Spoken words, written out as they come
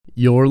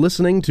You're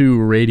listening to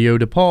Radio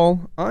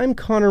DePaul. I'm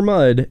Connor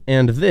Mudd,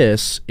 and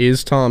this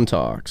is Tom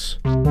Talks.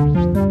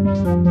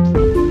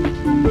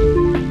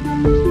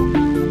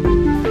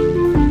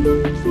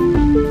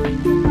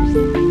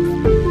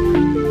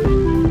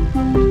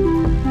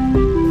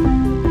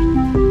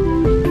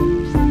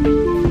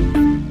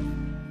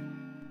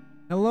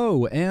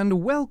 Hello,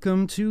 and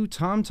welcome to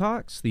Tom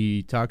Talks,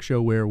 the talk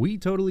show where we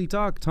totally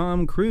talk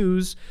Tom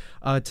Cruise.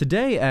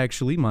 Today,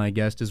 actually, my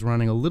guest is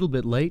running a little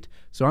bit late,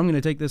 so I'm going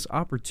to take this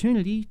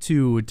opportunity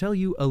to tell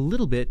you a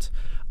little bit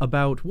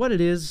about what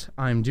it is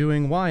I'm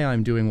doing, why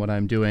I'm doing what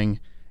I'm doing,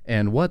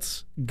 and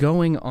what's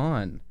going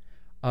on.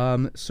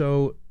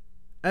 So,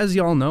 as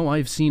y'all know,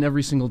 I've seen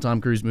every single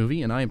Tom Cruise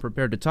movie, and I am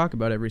prepared to talk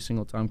about every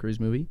single Tom Cruise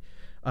movie.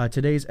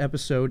 Today's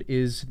episode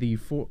is the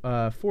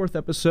fourth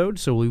episode,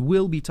 so we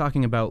will be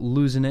talking about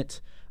Losin It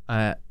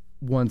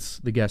once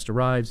the guest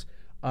arrives.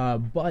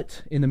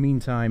 But in the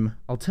meantime,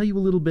 I'll tell you a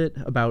little bit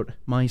about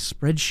my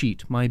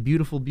spreadsheet, my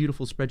beautiful,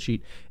 beautiful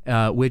spreadsheet,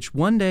 which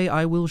one day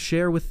I will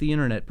share with the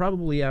internet,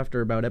 probably after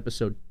about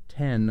episode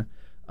 10,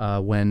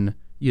 when,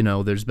 you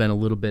know, there's been a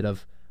little bit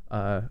of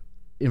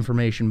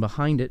information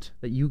behind it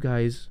that you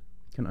guys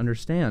can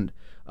understand.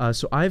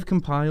 So I've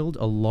compiled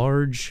a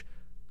large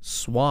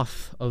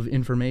swath of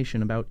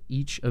information about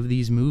each of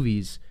these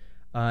movies,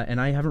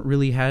 and I haven't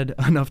really had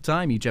enough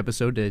time each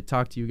episode to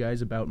talk to you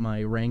guys about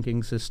my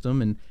ranking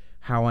system and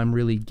how I'm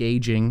really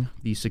gauging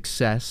the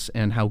success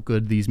and how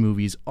good these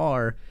movies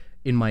are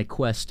in my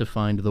quest to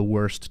find the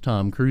worst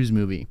Tom Cruise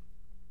movie.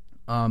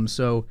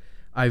 So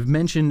I've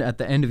mentioned at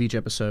the end of each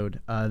episode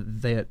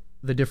that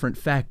the different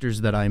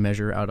factors that I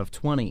measure out of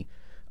 20.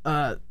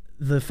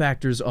 The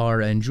factors are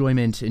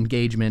enjoyment,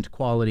 engagement,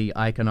 quality,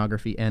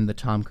 iconography, and the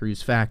Tom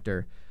Cruise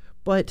factor.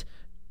 But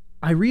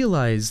I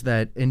realize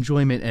that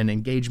enjoyment and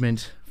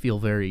engagement feel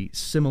very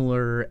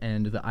similar,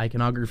 and the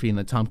iconography and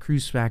the Tom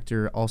Cruise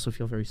factor also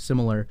feel very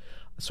similar.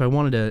 So I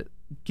wanted to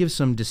give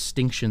some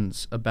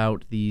distinctions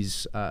about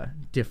these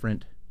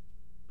different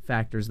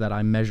factors that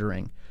I'm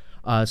measuring.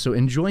 So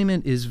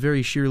enjoyment is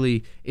very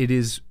surely, it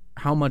is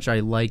how much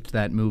I liked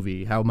that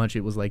movie, how much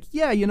it was like,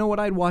 yeah, you know what,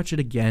 I'd watch it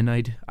again,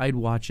 I'd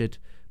watch it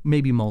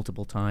maybe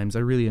multiple times. I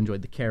really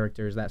enjoyed the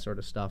characters, that sort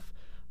of stuff.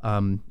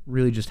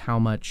 Really just how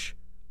much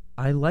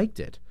I liked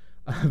it,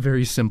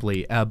 very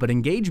simply. But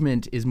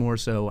engagement is more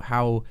so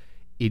how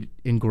it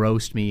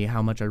engrossed me,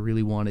 how much I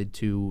really wanted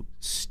to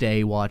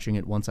stay watching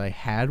it once I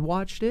had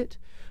watched it.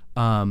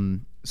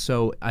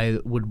 So I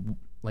would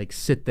like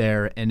sit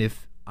there, and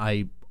if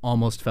I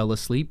almost fell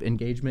asleep,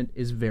 engagement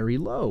is very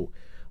low.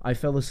 I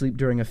fell asleep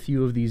during a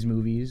few of these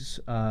movies,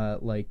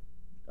 like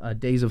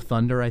Days of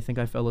Thunder, I think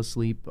I fell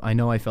asleep. I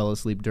know I fell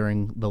asleep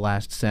during The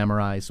Last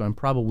Samurai, so I'm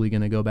probably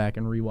going to go back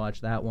and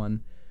rewatch that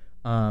one.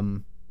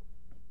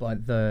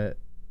 But the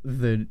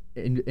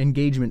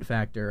engagement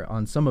factor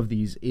on some of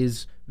these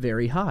is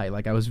very high.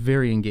 Like, I was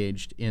very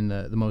engaged in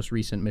the most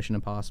recent Mission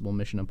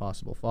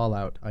Impossible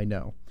Fallout, I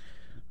know.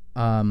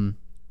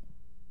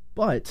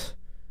 But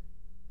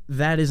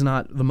that is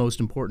not the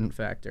most important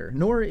factor,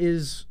 nor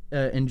is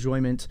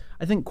enjoyment.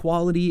 I think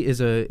quality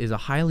is a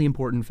highly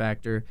important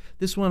factor.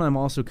 This one I'm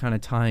also kind of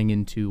tying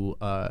into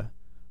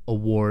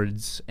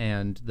awards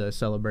and the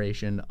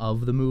celebration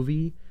of the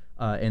movie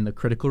and the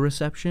critical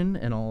reception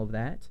and all of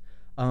that.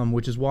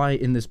 Which is why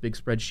in this big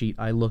spreadsheet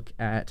I look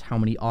at how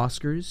many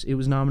Oscars it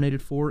was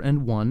nominated for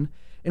and won.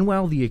 And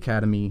while the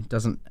Academy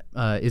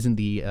isn't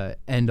the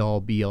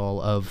end-all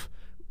be-all of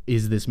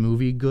is this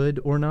movie good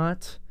or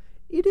not,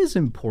 it is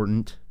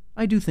important.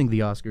 I do think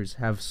the Oscars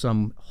have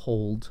some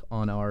hold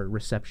on our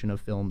reception of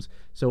films.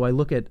 So I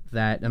look at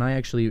that, and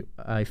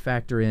I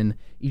factor in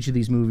each of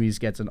these movies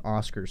gets an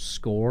Oscar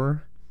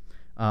score.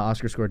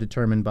 Oscar score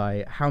determined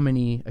by how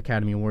many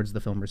Academy Awards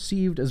the film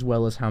received, as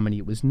well as how many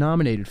it was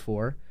nominated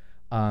for.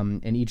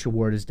 And each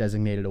award is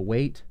designated a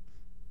weight.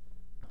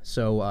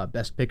 So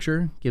Best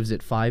Picture gives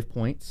it 5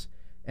 points,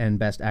 and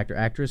Best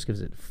Actor/Actress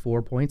gives it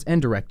 4 points,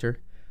 and Director.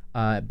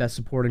 Best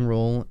Supporting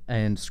Role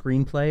and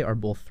Screenplay are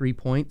both 3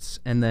 points,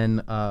 and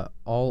then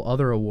all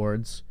other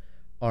awards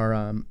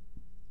are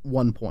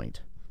 1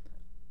 point.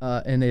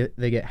 And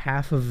they get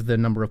half of the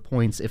number of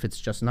points if it's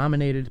just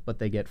nominated, but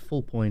they get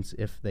full points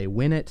if they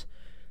win it.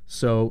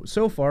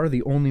 So far,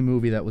 the only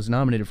movie that was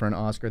nominated for an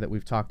Oscar that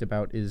we've talked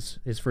about is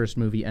his first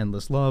movie,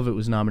 Endless Love. It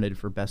was nominated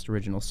for Best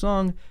Original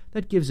Song.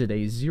 That gives it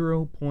a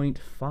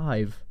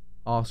 0.5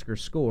 Oscar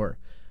score.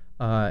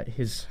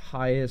 His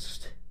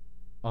highest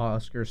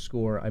Oscar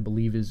score, I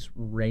believe, is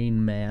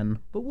Rain Man,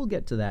 but we'll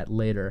get to that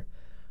later.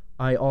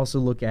 I also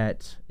look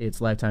at its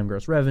lifetime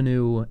gross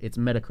revenue, its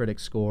Metacritic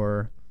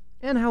score,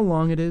 and how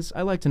long it is.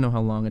 I like to know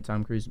how long a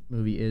Tom Cruise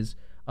movie is.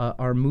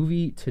 Our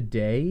movie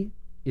today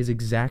is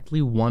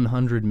exactly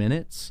 100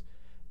 minutes,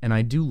 and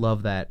I do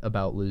love that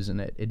about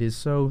Losin It. It is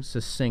so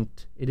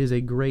succinct. It is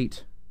a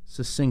great,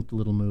 succinct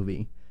little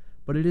movie,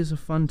 but it is a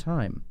fun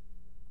time.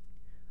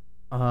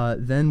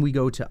 Then we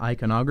go to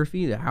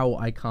iconography, how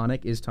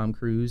iconic is Tom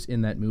Cruise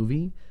in that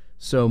movie.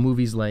 So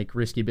movies like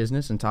Risky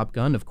Business and Top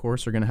Gun, of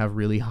course, are going to have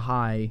really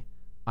high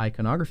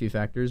iconography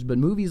factors, but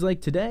movies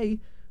like today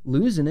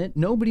Losin It,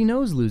 nobody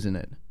knows Losin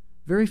It.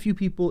 Very few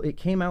people. It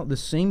came out the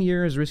same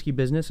year as Risky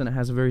Business, and it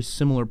has a very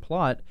similar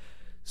plot,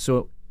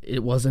 so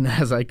it wasn't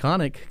as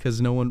iconic because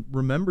no one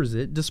remembers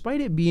it,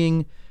 despite it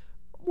being,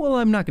 well,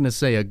 I'm not going to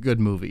say a good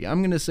movie.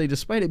 I'm going to say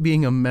despite it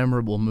being a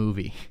memorable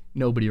movie,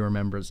 nobody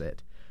remembers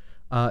it.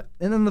 And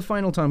then the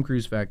final Tom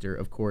Cruise factor,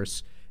 of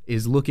course,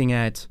 is looking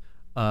at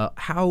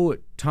how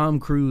Tom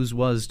Cruise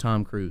was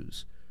Tom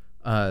Cruise.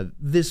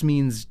 This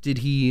means, did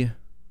he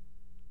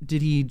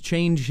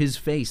change his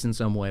face in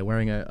some way,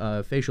 wearing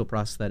a facial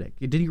prosthetic?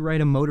 Did he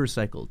ride a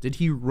motorcycle? Did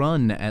he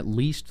run at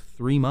least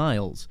 3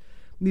 miles?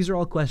 These are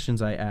all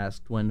questions I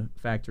asked when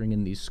factoring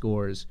in these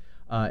scores.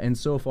 And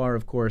so far,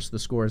 of course, the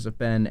scores have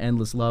been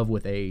Endless Love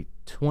with a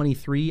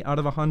 23 out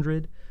of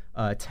 100,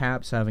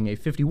 Taps having a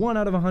 51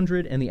 out of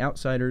 100, and The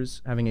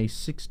Outsiders having a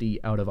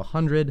 60 out of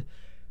 100.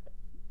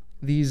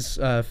 These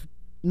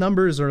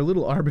numbers are a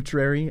little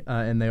arbitrary,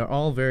 and they are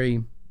all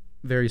very,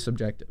 very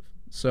subjective.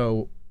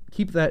 So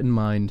keep that in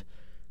mind.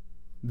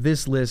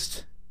 This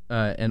list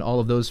and all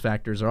of those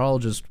factors are all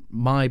just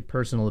my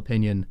personal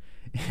opinion.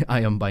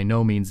 I am by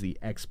no means the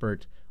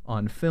expert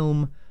on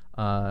film,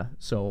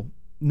 so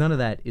none of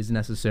that is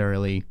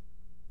necessarily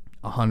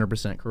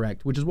 100%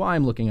 correct, which is why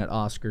I'm looking at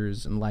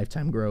Oscars and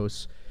lifetime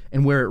gross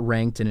and where it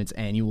ranked in its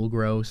annual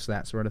gross,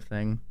 that sort of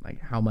thing,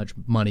 like how much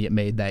money it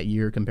made that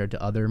year compared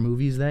to other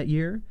movies that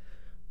year.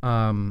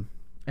 And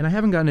I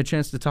haven't gotten a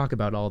chance to talk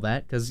about all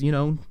that because,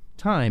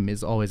 time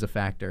is always a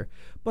factor.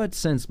 But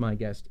since my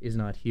guest is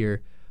not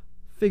here,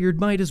 figured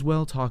might as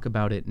well talk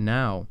about it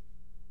now.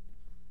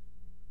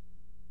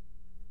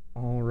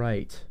 All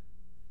right.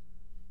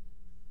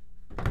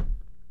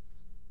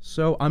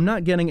 So I'm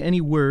not getting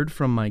any word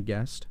from my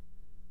guest.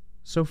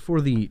 So for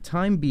the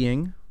time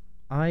being,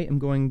 I am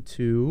going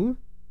to...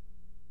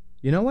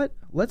 You know what?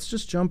 Let's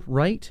just jump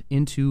right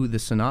into the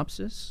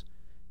synopsis.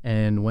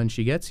 And when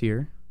she gets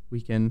here,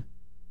 we can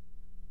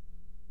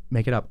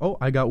make it up. Oh,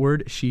 I got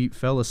word. She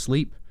fell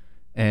asleep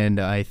and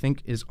I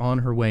think is on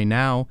her way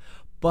now.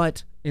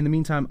 But in the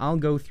meantime, I'll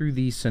go through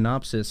the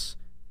synopsis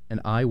and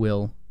I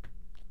will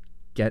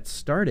get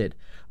started.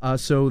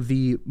 So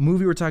the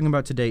movie we're talking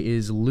about today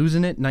is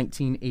Losin It,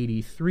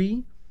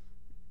 1983.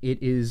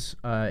 It is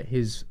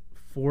his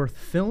 4th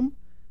film.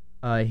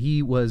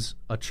 He was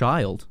a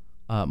child,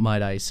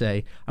 might I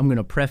say. I'm going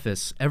to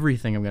preface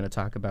everything I'm going to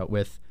talk about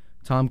with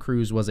Tom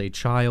Cruise was a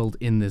child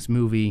in this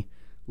movie.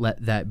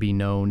 Let that be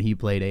known. He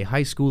played a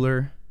high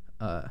schooler.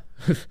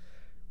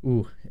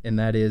 And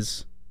that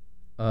is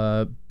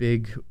a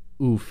big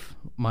oof,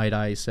 might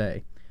I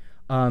say.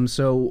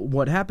 So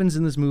what happens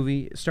in this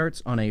movie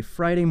starts on a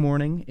Friday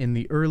morning in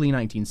the early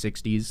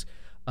 1960s,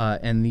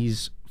 and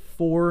these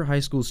 4 high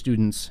school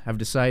students have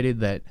decided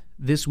that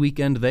this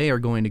weekend they are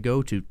going to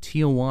go to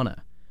Tijuana,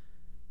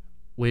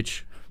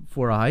 which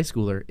for a high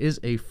schooler is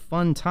a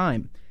fun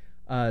time.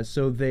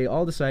 So they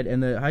all decide,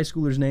 and the high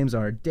schoolers' names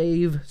are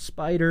Dave,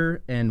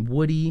 Spider, and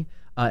Woody,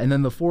 and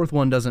then the 4th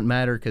one doesn't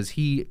matter because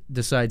he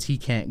decides he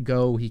can't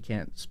go, he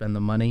can't spend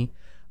the money.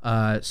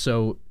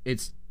 So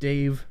it's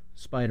Dave,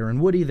 Spider, and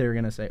Woody. They're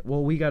going to say,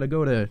 well, we got to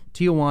go to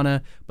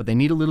Tijuana, but they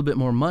need a little bit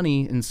more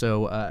money, and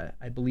so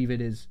I believe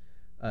it is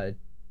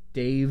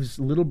Dave's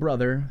little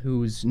brother,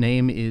 whose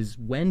name is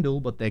Wendell,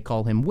 but they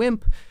call him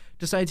Wimp,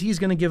 decides he's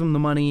going to give him the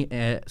money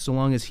so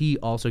long as he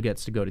also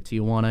gets to go to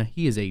Tijuana.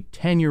 He is a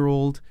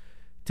 10-year-old.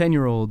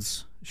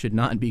 10-year-olds should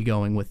not be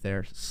going with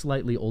their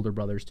slightly older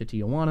brothers to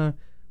Tijuana,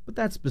 but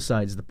that's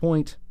besides the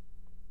point.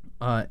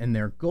 And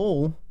their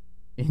goal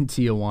in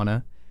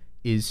Tijuana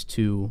is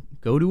to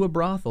go to a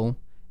brothel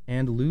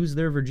and lose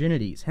their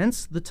virginities,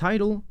 hence the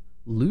title,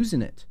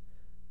 Losin It.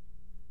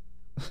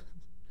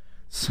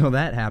 So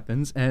that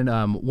happens, and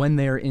when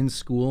they're in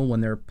school, when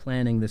they're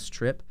planning this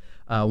trip,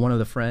 one of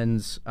the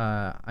friends,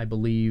 I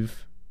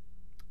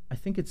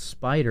think it's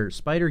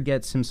Spider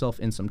gets himself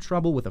in some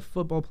trouble with a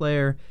football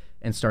player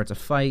and starts a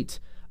fight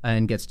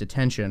and gets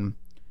detention,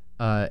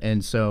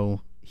 and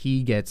so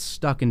he gets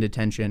stuck in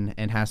detention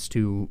and has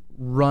to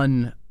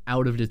run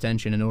out of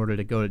detention in order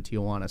to go to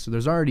Tijuana. So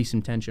there's already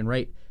some tension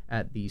right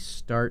at the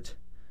start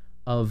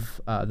of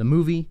the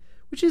movie,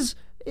 which is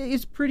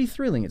it's pretty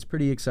thrilling. It's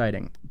pretty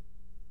exciting.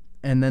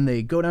 And then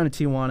they go down to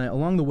Tijuana.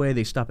 Along the way,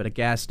 they stop at a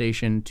gas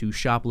station to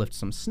shoplift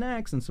some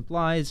snacks and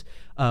supplies,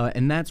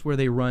 and that's where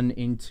they run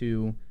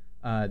into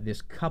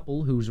this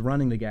couple who's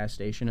running the gas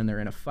station, and they're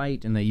in a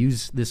fight, and they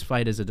use this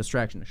fight as a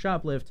distraction to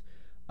shoplift.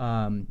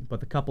 But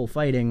the couple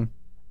fighting,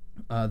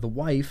 the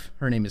wife,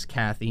 her name is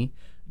Kathy,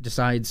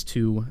 decides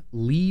to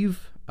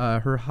leave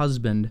her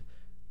husband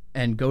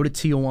and go to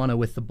Tijuana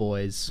with the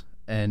boys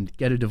and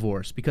get a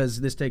divorce,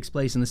 because this takes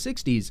place in the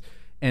 60s,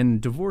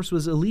 and divorce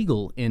was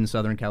illegal in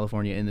Southern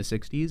California in the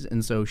 60s,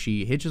 and so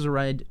she hitches a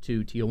ride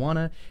to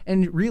Tijuana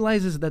and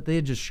realizes that they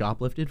had just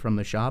shoplifted from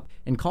the shop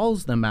and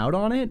calls them out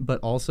on it, but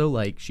also,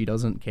 like, she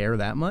doesn't care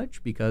that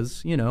much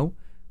because,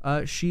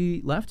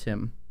 she left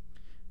him.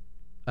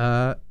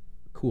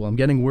 Cool. I'm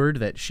getting word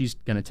that she's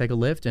going to take a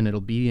lift, and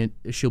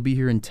she'll be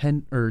here in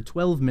 10 or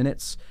 12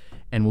 minutes,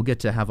 and we'll get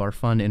to have our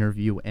fun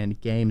interview and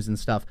games and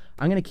stuff.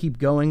 I'm going to keep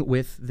going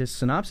with this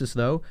synopsis,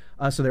 though.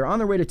 So they're on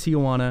their way to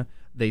Tijuana.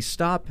 They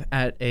stop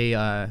at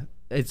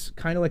it's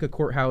kind of like a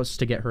courthouse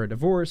to get her a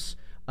divorce,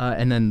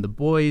 and then the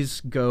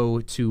boys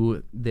go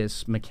to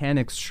this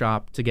mechanic's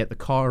shop to get the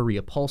car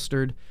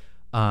reupholstered,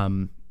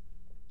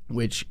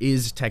 which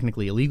is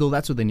technically illegal.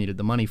 That's what they needed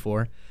the money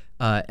for.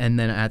 And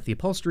then at the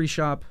upholstery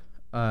shop,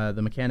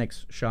 the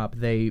mechanic's shop,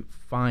 they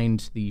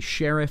find the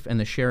sheriff, and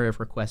the sheriff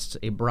requests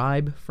a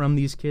bribe from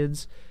these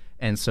kids.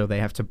 And so they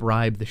have to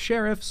bribe the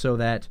sheriff so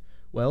that,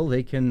 well,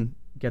 they can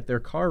get their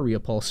car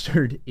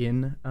reupholstered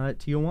in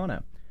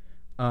Tijuana.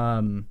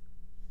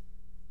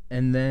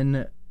 And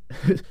then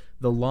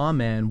the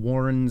lawman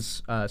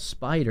warns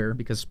Spider,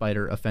 because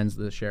Spider offends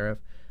the sheriff,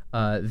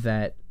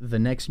 that the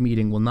next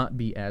meeting will not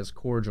be as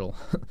cordial.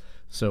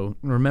 So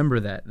remember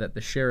that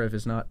the sheriff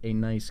is not a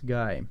nice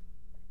guy.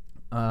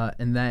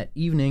 And that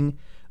evening,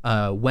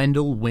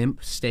 Wendell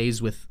Wimp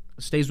stays with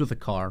the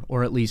car,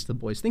 or at least the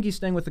boys think he's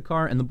staying with the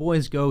car, and the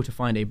boys go to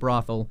find a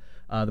brothel.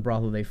 The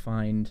brothel they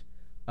find,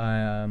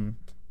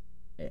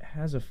 it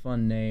has a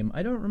fun name.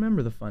 I don't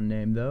remember the fun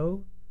name,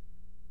 though.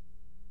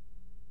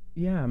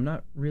 Yeah, I'm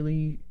not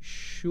really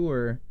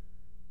sure.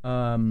 It's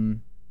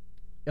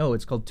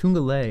called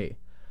Tungale.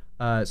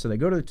 So they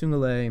go to the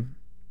Tungale,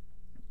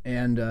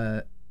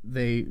 and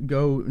they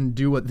go and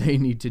do what they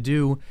need to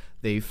do.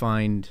 They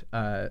find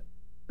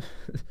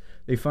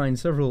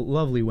several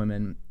lovely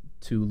women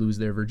to lose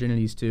their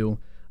virginities to,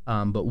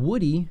 but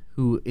Woody,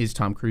 who is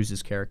Tom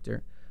Cruise's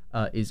character,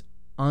 is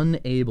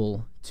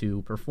unable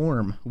to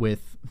perform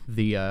with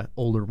the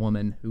older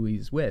woman who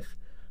he's with,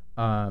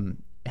 and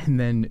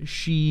then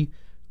she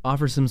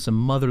offers him some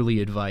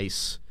motherly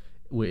advice,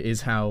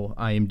 is how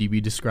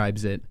IMDb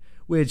describes it,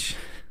 which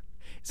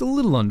is a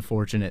little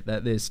unfortunate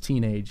that this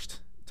teenaged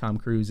Tom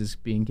Cruise is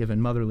being given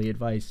motherly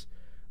advice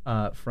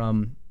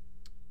from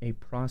a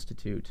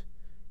prostitute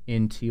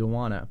in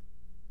Tijuana.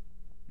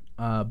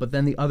 But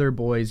then the other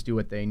boys do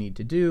what they need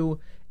to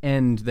do,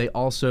 and they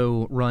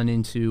also run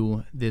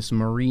into this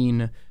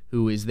Marine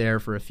who is there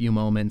for a few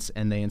moments,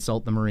 and they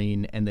insult the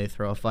Marine, and they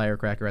throw a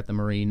firecracker at the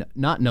Marine,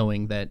 not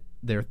knowing that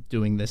they're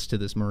doing this to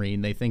this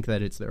Marine. They think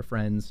that it's their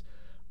friends.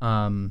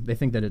 They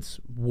think that it's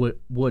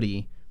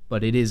Woody,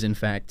 but it is, in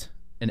fact,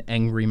 an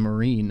angry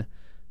Marine.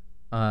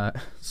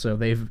 So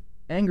they've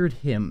angered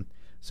him.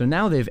 So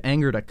now they've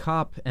angered a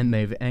cop, and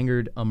they've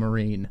angered a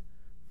Marine.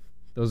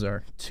 Those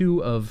are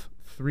 2 of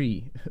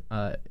 3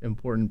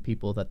 important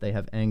people that they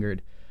have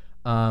angered.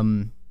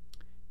 And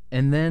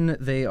then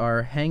they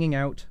are hanging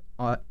out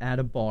at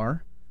a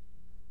bar,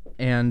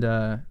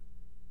 and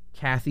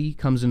Kathy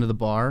comes into the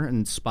bar,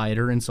 and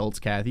Spider insults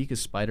Kathy, because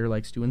Spider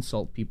likes to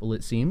insult people,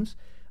 it seems.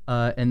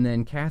 And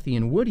then Kathy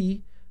and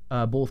Woody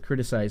both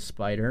criticize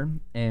Spider,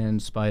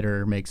 and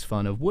Spider makes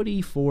fun of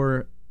Woody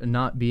for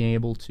not being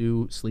able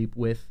to sleep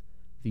with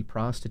the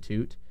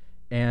prostitute.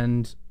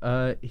 And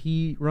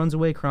he runs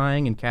away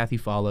crying, and Kathy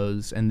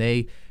follows, and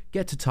they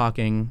get to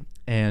talking,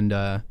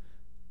 and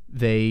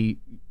they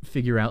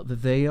figure out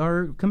that they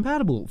are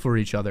compatible for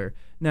each other.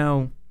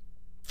 Now,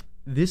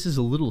 this is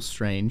a little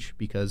strange,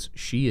 because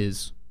she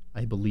is,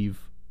 I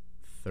believe,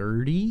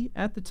 30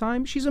 at the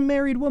time. She's a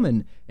married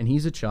woman, and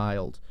he's a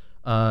child.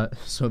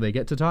 So they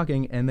get to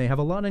talking, and they have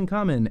a lot in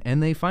common,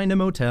 and they find a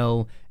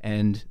motel,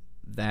 and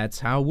that's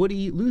how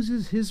Woody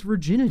loses his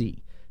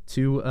virginity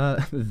to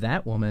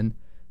that woman,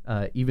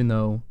 even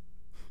though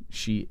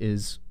she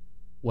is,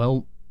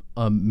 well,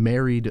 a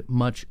married,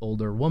 much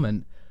older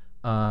woman.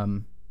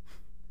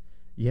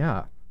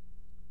 Yeah.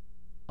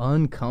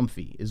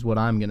 Uncomfy is what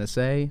I'm going to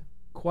say.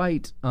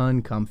 Quite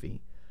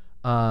uncomfy.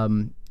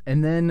 And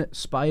then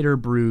Spider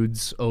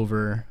broods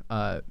over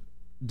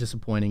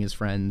disappointing his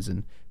friends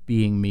and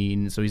being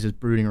mean, so he's just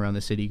brooding around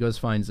the city. He goes,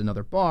 finds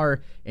another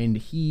bar, and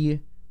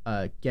he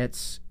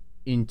gets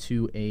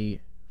into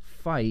a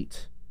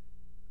fight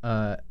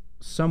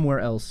somewhere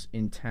else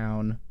in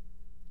town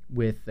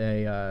with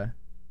a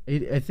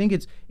I think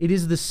it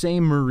is the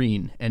same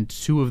Marine and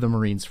 2 of the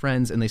Marine's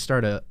friends, and they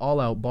start a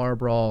all-out bar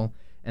brawl,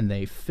 and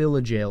they fill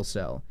a jail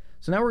cell.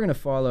 So now we're going to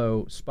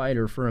follow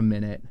Spider for a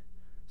minute.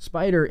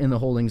 Spider in the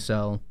holding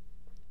cell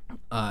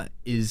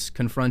is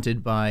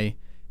confronted by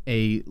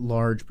a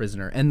large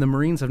prisoner, and the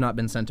Marines have not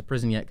been sent to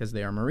prison yet because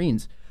they are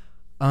Marines.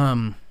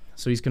 So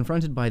he's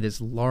confronted by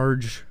this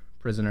large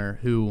prisoner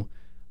who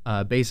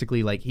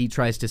basically, like, he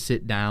tries to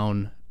sit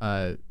down,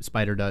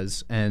 Spider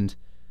does, and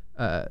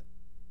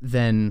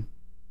then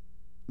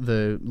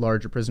the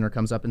larger prisoner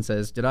comes up and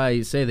says, "Did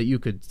I say that you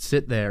could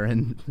sit there?"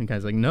 And the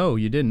guy's like, "No,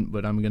 you didn't,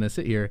 but I'm going to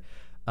sit here."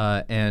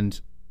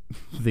 And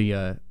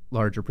the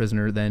larger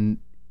prisoner then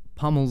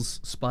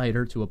pummels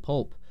Spider to a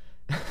pulp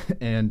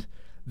and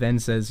then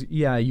says,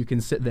 "Yeah, you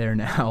can sit there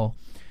now."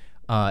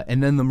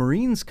 And then the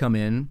Marines come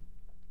in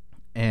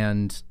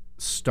and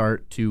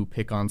start to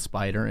pick on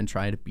Spider and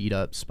try to beat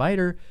up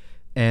Spider.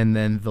 And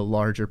then the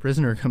larger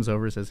prisoner comes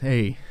over and says,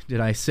 "Hey, did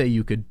I say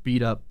you could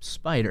beat up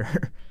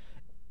Spider?"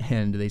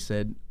 And they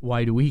said,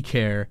 "Why do we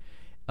care?"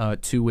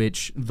 To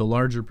which the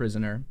larger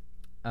prisoner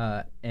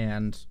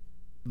and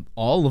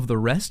all of the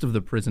rest of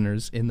the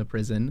prisoners in the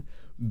prison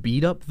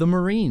beat up the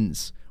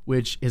Marines,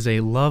 which is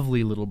a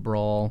lovely little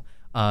brawl.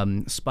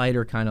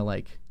 Spider kind of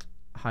like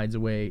hides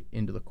away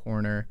into the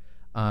corner,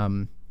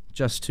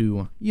 just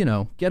to,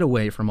 get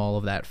away from all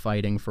of that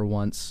fighting for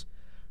once.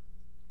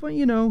 But,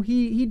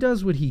 he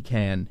does what he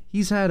can.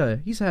 He's had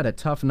a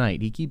tough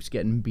night. He keeps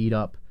getting beat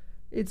up.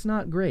 It's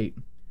not great.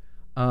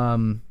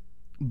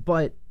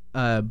 But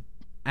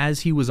as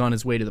he was on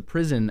his way to the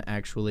prison,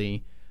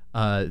 actually,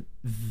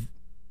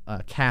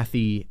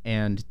 Kathy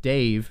and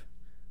Dave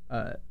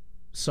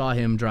saw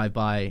him drive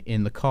by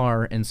in the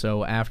car, and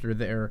so after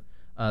their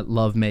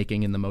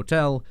lovemaking in the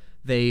motel,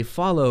 they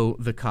follow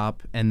the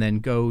cop and then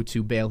go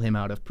to bail him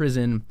out of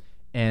prison.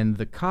 And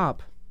the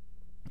cop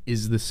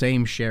is the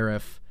same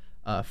sheriff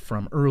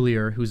from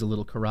earlier, who's a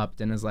little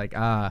corrupt and is like,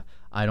 I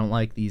don't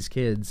like these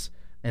kids.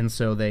 And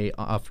so they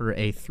offer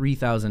a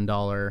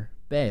 $3,000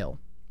 bail.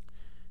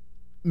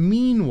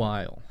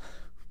 Meanwhile,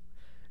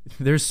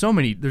 there's so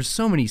many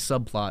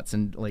subplots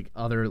and like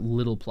other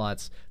little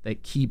plots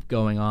that keep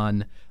going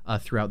on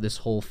throughout this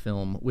whole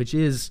film, which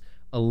is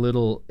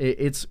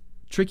it's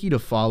tricky to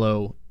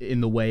follow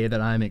in the way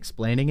that I'm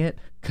explaining it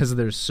because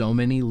there's so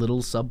many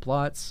little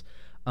subplots.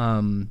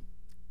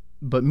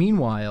 But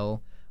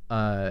meanwhile,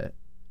 I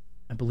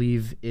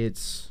believe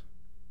it's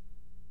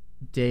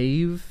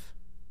Dave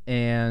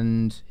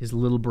and his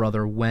little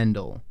brother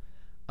Wendell.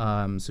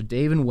 So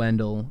Dave and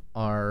Wendell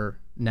are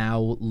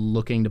now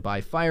looking to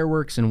buy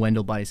fireworks, and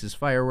Wendell buys his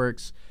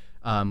fireworks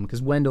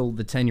because Wendell,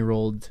 the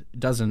 10-year-old,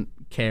 doesn't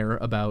care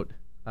about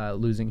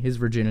losing his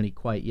virginity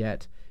quite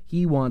yet.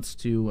 He wants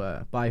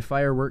to buy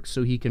fireworks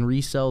so he can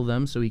resell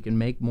them so he can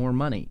make more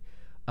money.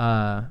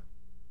 A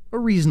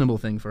reasonable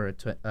thing for a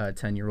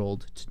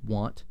 10-year-old to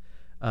want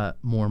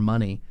more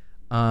money.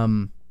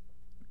 And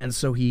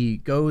so he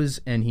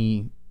goes and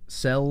he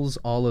sells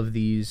all of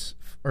these,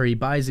 or he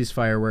buys these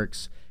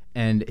fireworks,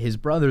 and his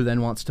brother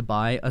then wants to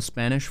buy a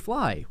Spanish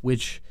fly,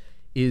 which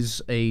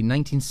is a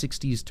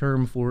 1960s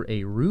term for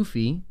a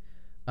roofie,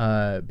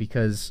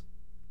 because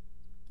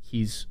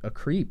he's a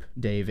creep,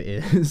 Dave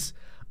is.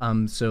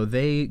 So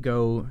they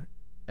go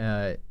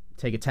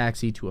take a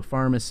taxi to a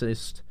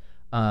pharmacist,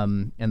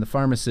 and the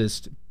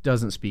pharmacist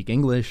doesn't speak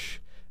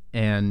English,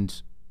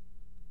 and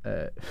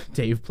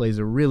Dave plays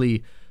a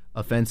really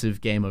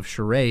offensive game of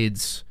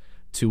charades,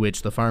 to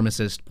which the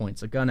pharmacist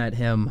points a gun at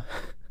him,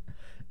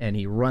 and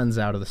he runs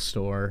out of the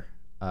store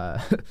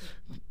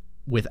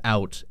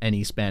without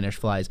any Spanish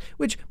flies.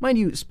 Which, mind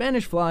you,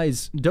 Spanish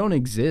flies don't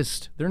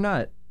exist. They're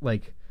not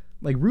like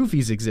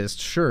roofies exist,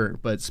 sure,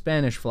 but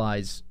Spanish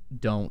flies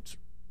don't.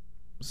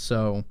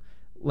 So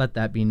let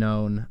that be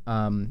known.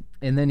 And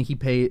then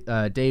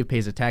Dave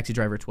pays a taxi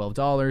driver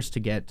 $12 to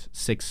get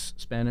 6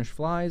 Spanish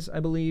flies, I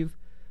believe.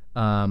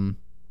 And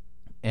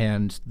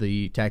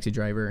the taxi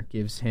driver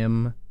gives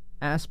him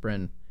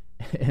aspirin,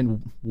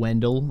 and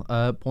Wendell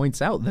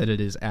points out that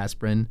it is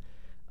aspirin,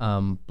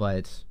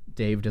 but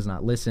Dave does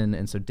not listen,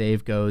 and so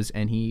Dave goes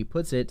and he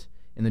puts it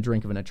in the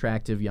drink of an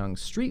attractive young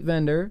street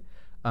vendor,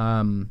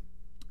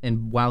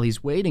 and while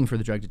he's waiting for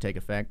the drug to take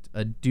effect,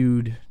 a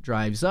dude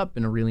drives up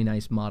in a really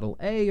nice Model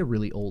A, a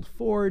really old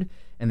Ford,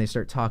 and they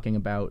start talking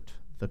about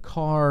the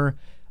car,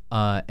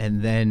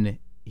 and then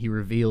he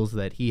reveals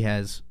that he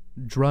has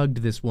drugged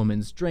this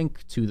woman's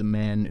drink to the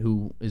man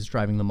who is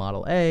driving the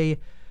Model A,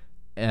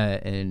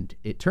 and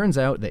it turns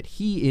out that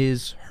he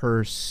is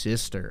her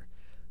sister.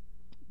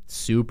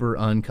 Super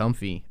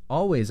uncomfy.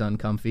 Always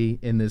uncomfy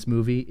in this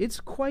movie. It's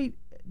quite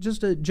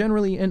just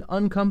generally an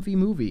uncomfy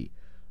movie.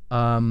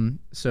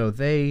 So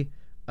they,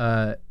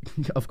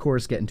 of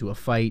course, get into a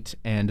fight,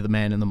 and the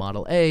man in the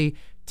Model A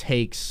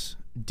takes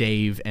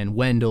Dave and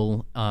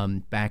Wendell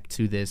back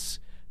to this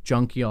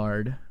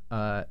junkyard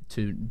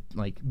to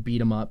like beat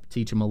them up,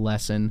 teach them a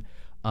lesson.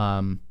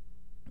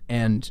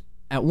 And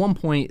at one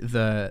point,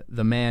 the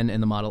man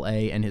in the Model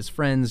A and his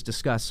friends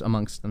discuss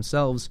amongst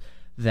themselves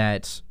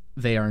that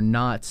they are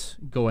not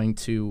going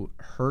to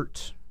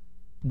hurt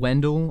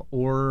Wendell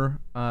or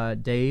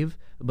Dave,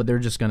 but they're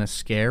just going to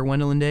scare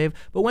Wendell and Dave.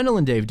 But Wendell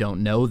and Dave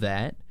don't know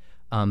that,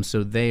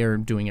 so they are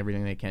doing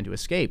everything they can to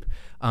escape.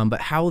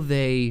 But how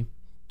they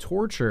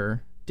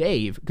torture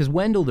Dave, because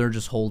Wendell, they're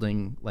just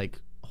holding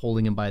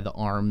him by the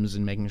arms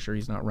and making sure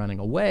he's not running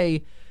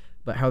away.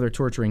 But how they're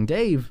torturing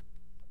Dave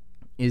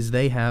is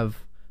they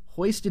have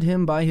hoisted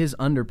him by his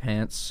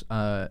underpants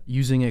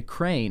using a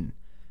crane,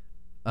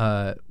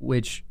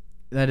 which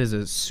that is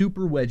a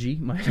super wedgie,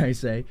 might I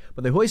say.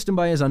 But they hoist him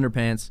by his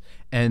underpants,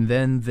 and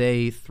then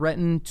they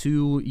threaten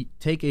to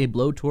take a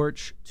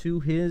blowtorch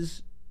to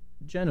his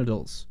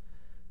genitals.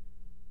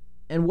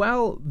 And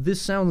while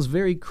this sounds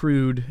very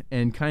crude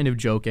and kind of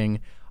joking,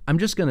 I'm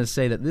just going to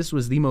say that this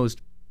was the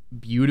most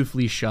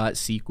beautifully shot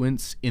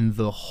sequence in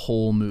the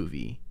whole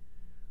movie.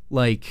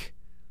 Like,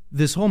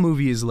 this whole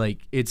movie is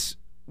like, it's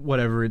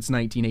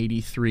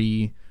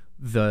 1983,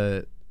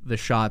 the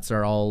shots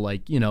are all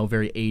like,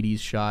 very 80s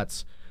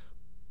shots,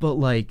 but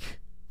like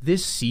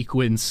this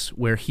sequence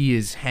where he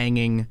is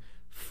hanging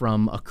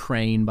from a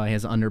crane by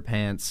his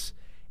underpants,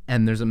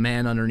 and there's a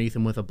man underneath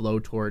him with a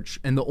blowtorch,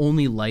 and the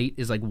only light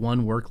is like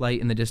one work light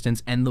in the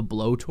distance and the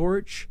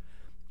blowtorch,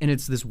 and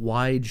it's this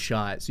wide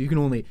shot, so you can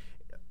only,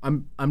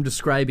 I'm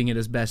describing it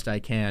as best I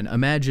can.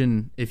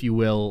 Imagine, if you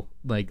will,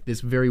 like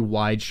this very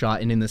wide shot,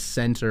 and in the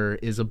center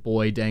is a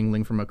boy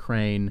dangling from a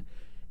crane,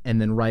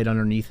 and then right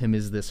underneath him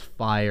is this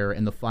fire,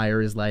 and the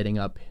fire is lighting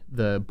up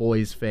the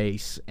boy's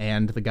face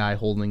and the guy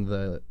holding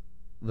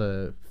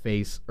the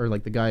face, or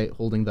like the guy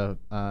holding the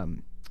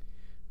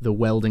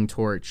welding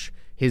torch,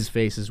 his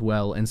face as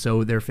well. And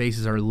so their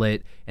faces are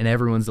lit, and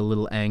everyone's a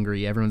little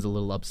angry, everyone's a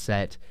little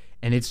upset,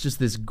 and it's just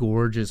this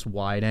gorgeous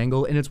wide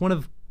angle, and it's one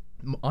of,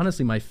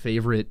 honestly, my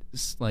favorite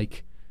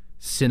like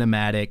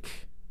cinematic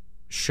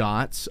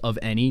shots of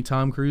any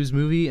Tom Cruise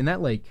movie, and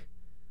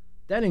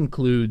that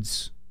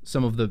includes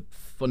some of the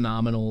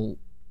phenomenal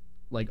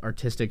like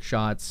artistic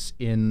shots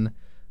in,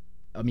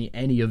 I mean,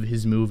 any of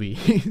his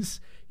movies.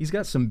 He's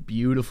got some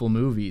beautiful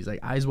movies. Like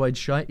Eyes Wide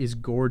Shut is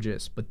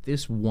gorgeous, but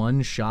this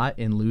one shot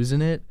in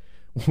Losin It,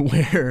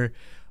 where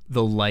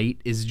the light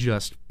is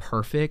just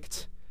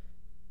perfect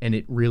and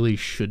it really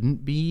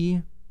shouldn't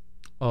be,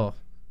 oh,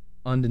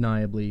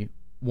 undeniably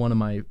one of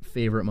my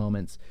favorite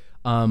moments.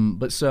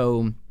 But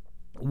so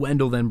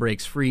Wendell then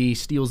breaks free,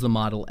 steals the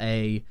Model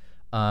A,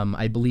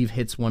 I believe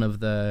hits one of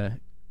the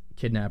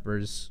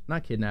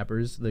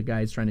the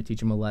guys trying to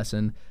teach him a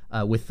lesson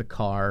with the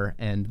car,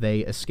 and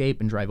they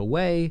escape and drive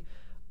away.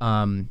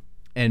 And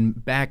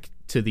back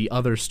to the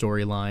other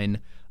storyline,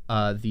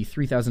 the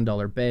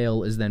 $3,000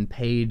 bail is then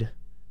paid,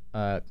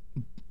 quote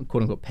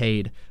unquote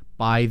paid,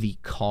 by the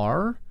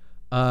car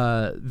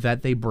that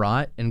they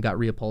brought and got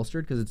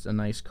reupholstered, because it's a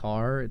nice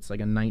car. It's like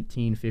a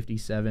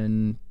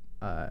 1957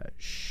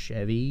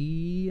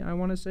 Chevy, I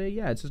want to say.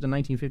 Yeah, it's just a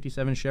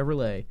 1957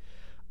 Chevrolet.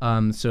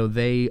 So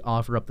they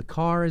offer up the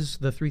car as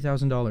the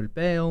 $3,000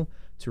 bail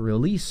to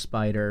release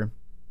Spider.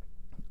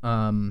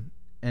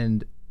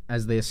 And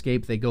as they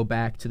escape, they go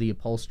back to the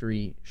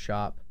upholstery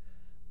shop,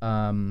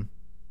 and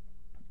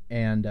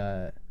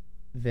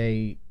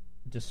they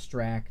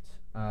distract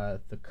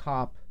the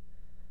cop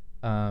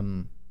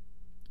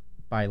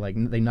by, like,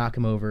 they knock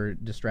him over,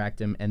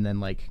 distract him, and then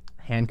like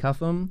handcuff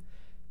him.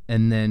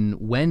 And then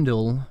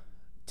Wendell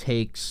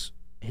takes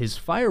his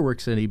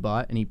fireworks that he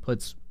bought and he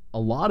puts a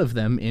lot of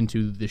them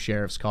into the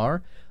sheriff's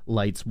car,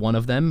 lights one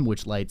of them,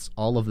 which lights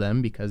all of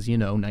them because,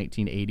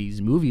 1980s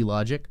movie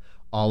logic,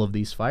 all of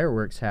these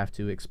fireworks have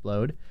to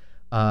explode.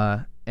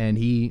 And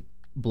he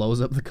blows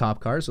up the cop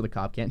car so the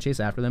cop can't chase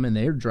after them, and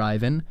they're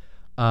driving.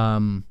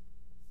 And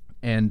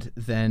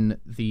then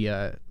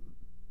the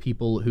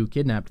people who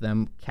kidnapped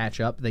them catch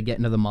up. They get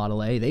into the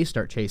Model A. They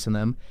start chasing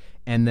them.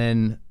 And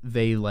then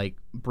they, like,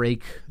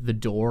 break the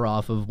door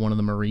off of one of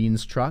the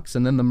Marines' trucks,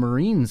 and then the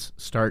Marines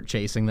start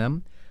chasing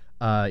them.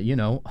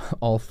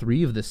 All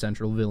three of the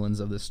central villains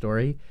of the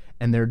story,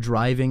 and they're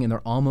driving, and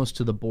they're almost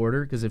to the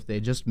border, because if they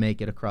just make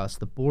it across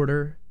the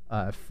border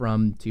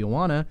from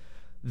Tijuana,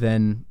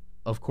 then,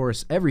 of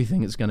course,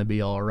 everything is going to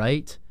be all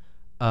right.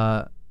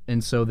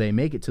 And so they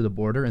make it to the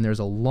border, and there's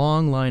a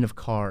long line of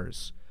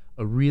cars,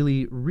 a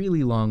really,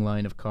 really long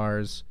line of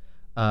cars,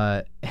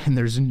 and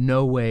there's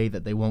no way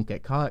that they won't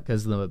get caught,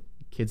 because the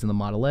kids in the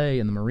Model A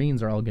and the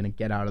Marines are all going to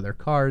get out of their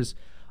cars.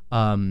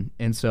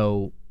 And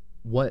so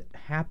what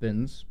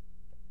happens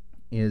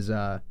is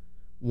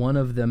one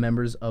of the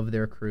members of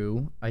their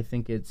crew, I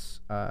think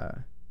it's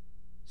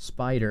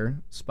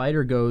Spider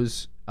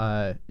goes,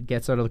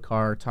 gets out of the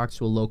car, talks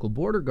to a local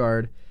border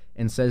guard,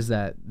 and says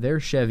that their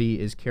Chevy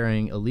is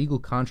carrying illegal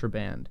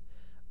contraband.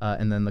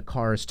 And then the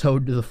car is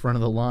towed to the front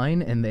of the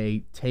line, and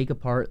they take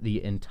apart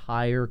the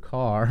entire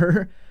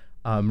car,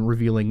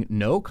 revealing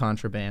no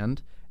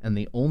contraband, and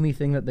the only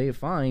thing that they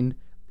find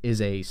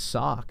is a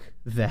sock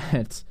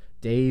that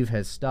Dave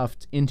has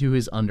stuffed into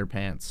his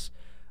underpants,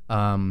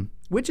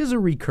 which is a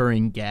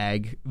recurring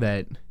gag,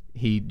 that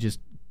he just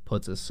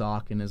puts a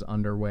sock in his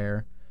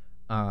underwear.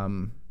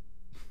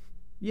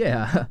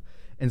 Yeah.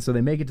 And so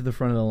they make it to the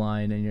front of the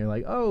line, and you're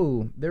like,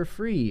 oh, they're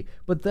free.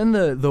 But then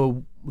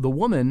the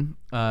woman,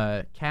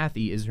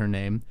 Kathy is her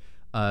name,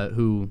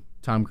 who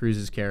Tom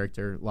Cruise's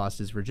character lost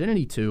his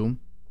virginity to,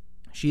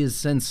 she has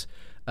since,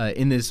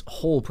 in this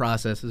whole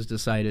process, has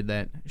decided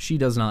that she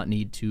does not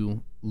need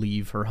to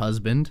leave her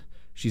husband.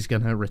 She's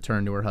going to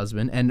return to her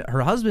husband. And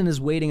her husband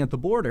is waiting at the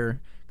border,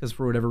 because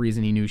for whatever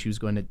reason he knew she was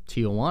going to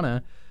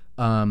Tijuana.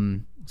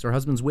 So her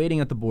husband's waiting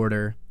at the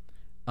border.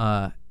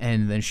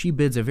 And then she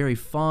bids a very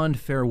fond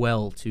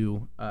farewell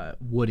to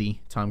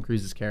Woody, Tom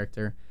Cruise's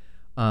character.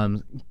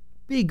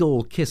 Big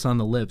old kiss on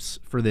the lips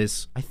for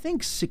this, I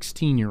think,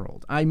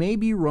 16-year-old. I may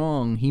be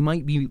wrong. He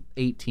might be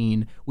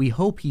 18. We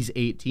hope he's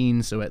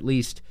 18, so at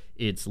least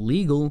it's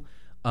legal.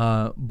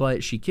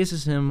 But she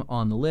kisses him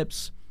on the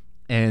lips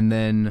and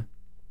then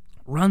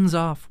runs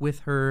off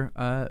with her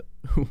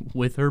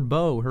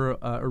beau, her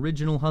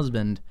original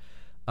husband.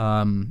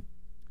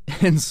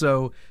 And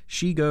so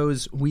she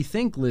goes, we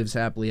think lives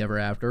happily ever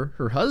after.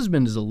 Her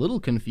husband is a little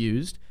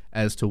confused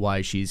as to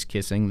why she's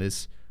kissing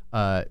this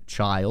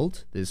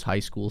child, this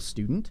high school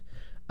student.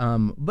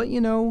 But,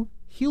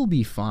 he'll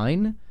be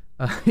fine.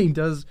 He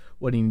does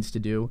what he needs to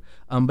do.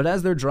 But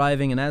as they're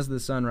driving and as the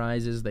sun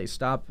rises, they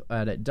stop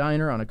at a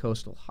diner on a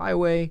coastal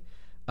highway,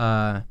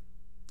 and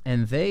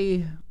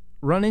they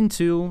run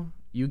into,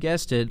 you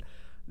guessed it,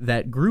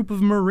 that group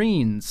of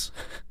Marines,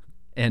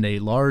 and a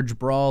large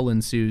brawl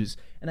ensues.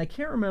 And I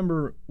can't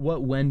remember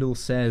what Wendell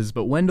says,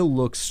 but Wendell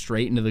looks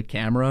straight into the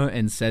camera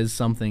and says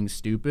something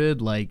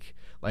stupid, like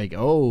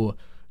oh,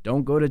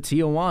 don't go to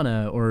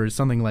Tijuana, or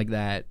something like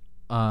that,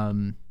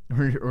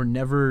 or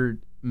never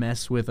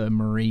mess with a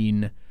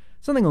Marine,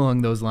 something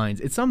along those lines.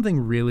 It's something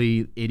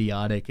really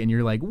idiotic, and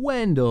you're like,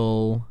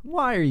 Wendell,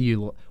 why are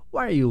you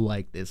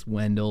like this,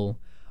 Wendell?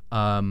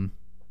 And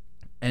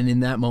in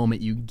that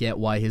moment, you get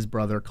why his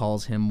brother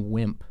calls him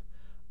Wimp.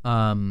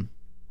 Because,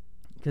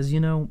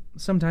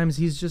 sometimes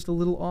he's just a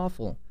little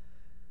awful.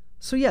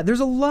 So yeah, there's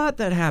a lot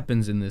that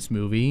happens in this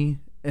movie.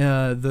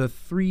 The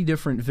 3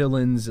 different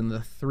villains and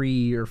the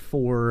 3 or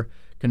 4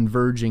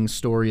 converging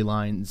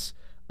storylines.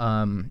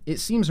 It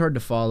seems hard to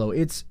follow.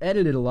 It's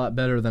edited a lot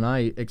better than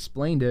I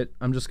explained it.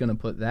 I'm just going to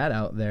put that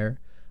out there.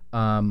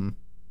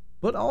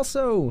 But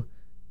also,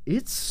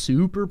 it's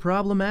super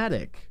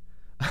problematic.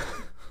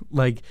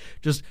 Like,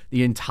 just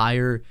the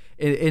entire...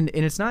 And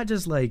it's not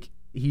just like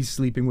he's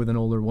sleeping with an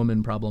older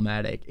woman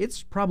problematic.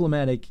 It's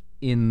problematic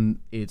in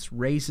its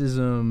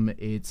racism,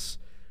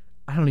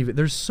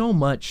 there's so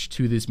much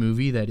to this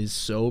movie that is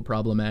so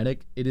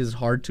problematic. It is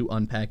hard to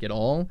unpack it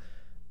all.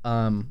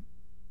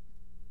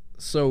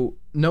 So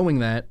knowing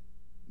that,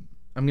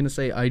 I'm going to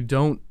say I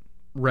don't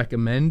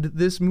recommend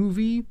this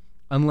movie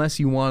unless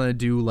you want to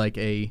do like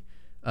a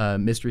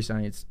Mystery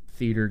Science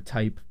Theater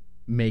type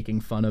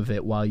making fun of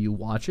it while you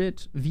watch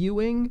it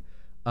viewing,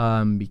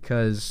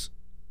 because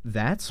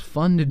that's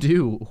fun to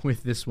do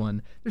with this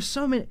one. There's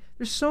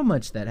so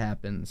much that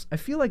happens. I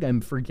feel like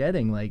I'm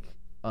forgetting like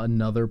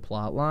another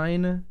plot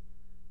line,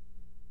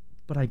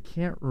 but I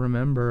can't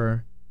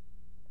remember.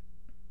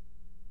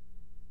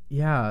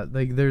 Yeah,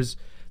 like there's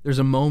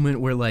a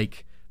moment where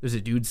like there's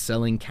a dude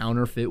selling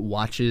counterfeit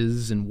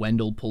watches, and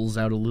Wendell pulls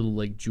out a little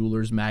like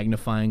jeweler's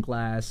magnifying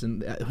glass,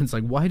 and it's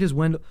like, why does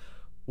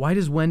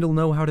Wendell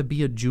know how to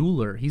be a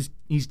jeweler? He's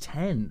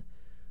 10.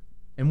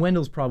 And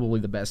Wendell's probably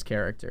the best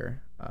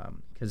character,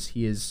 because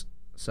he is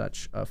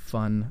such a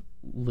fun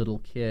little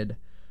kid.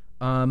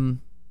 But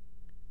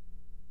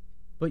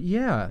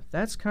yeah,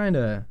 that's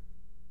the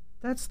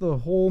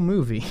whole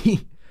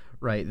movie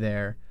right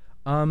there.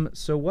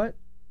 So what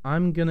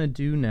I'm gonna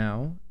do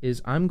now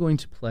is I'm going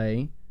to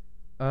play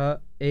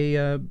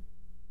a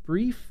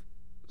brief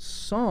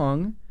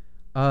song,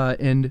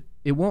 and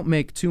it won't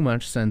make too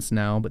much sense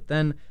now, but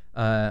then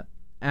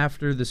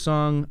after the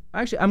song,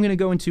 actually I'm gonna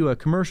go into a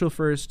commercial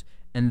first,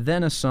 and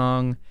then a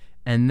song,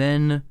 and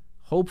then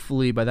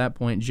hopefully by that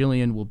point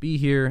Gillian will be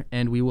here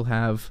and we will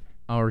have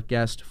our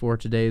guest for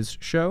today's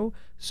show.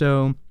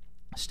 So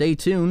stay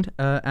tuned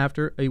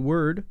after a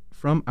word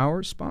from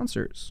our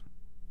sponsors.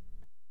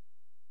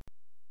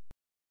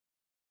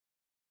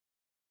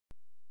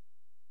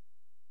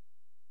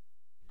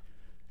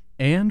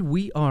 And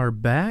we are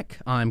back.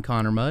 I'm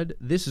Connor Mudd.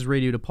 This is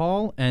Radio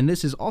DePaul, and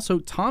this is also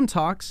Tom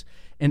Talks.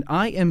 And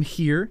I am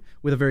here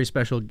with a very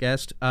special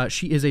guest.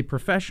 She is a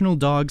professional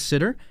dog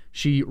sitter.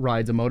 She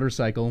rides a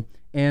motorcycle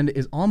and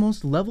is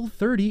almost level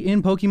 30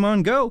 in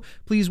Pokemon Go.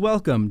 Please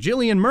welcome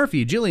Gillian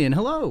Murphey. Gillian,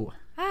 hello.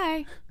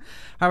 Hi.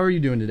 How are you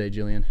doing today,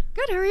 Gillian?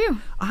 Good, how are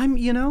you?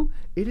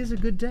 It is a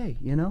good day,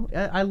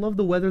 I love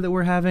the weather that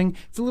we're having.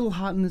 It's a little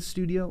hot in the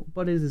studio,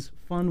 but it is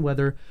fun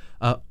weather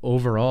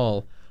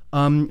overall.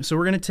 So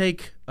we're going to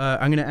take,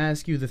 I'm going to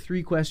ask you the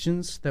 3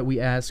 questions that we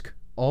ask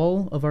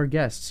all of our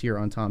guests here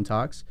on Tom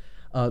Talks.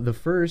 The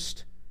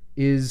first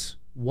is,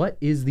 what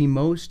is the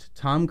most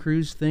Tom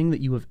Cruise thing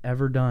that you have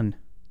ever done?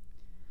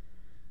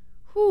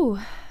 Well,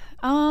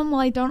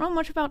 I don't know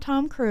much about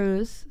Tom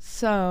Cruise,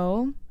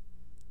 so...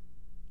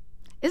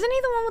 Isn't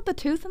he the one with the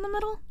tooth in the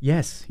middle?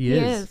 Yes, he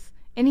is.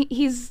 And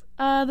he's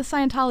the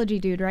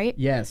Scientology dude, right?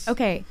 Yes.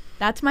 Okay,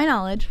 that's my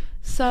knowledge.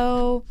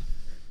 So,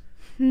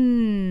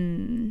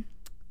 you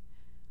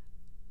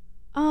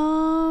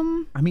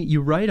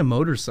ride a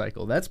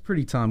motorcycle. That's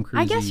pretty Tom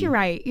Cruise-y. I guess you're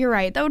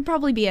right. That would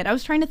probably be it. I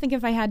was trying to think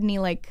if I had any,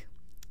 like,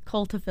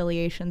 cult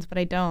affiliations, but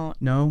I don't.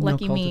 No,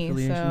 Lucky no cult me,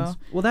 affiliations. So.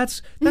 Well,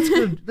 that's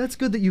good. That's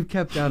good that you've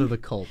kept out of the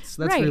cults.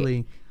 That's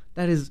right.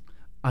 That is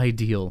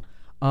ideal.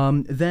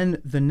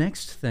 Then the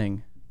next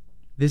thing,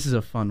 this is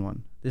a fun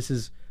one.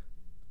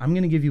 I'm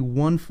going to give you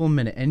 1 full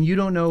minute, and you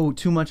don't know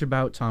too much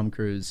about Tom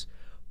Cruise,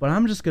 but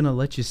I'm just going to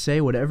let you say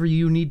whatever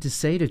you need to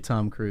say to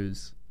Tom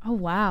Cruise. Oh,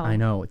 wow. I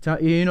know.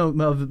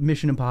 Of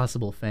Mission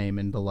Impossible fame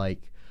and the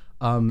like.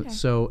 Okay.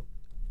 So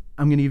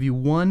I'm going to give you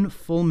 1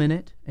 full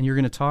minute, and you're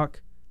going to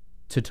talk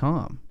to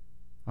Tom.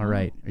 All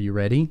right. Are you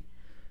ready?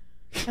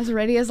 As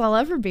ready as I'll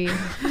ever be.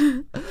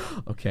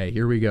 Okay,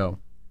 here we go.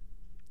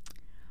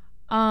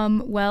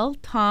 Well,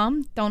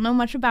 Tom, don't know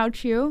much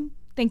about you.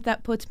 Think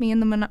that puts me in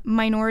the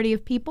minority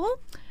of people,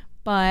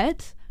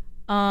 but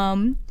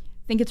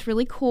think it's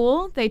really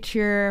cool that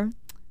you're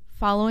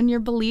following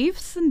your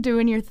beliefs and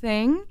doing your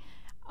thing.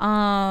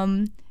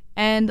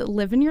 and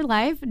living your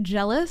life,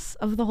 jealous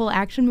of the whole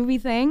action movie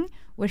thing.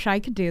 Wish I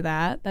could do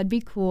that. That'd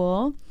be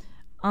cool.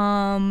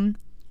 I'd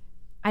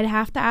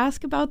have to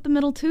ask about the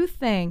middle tooth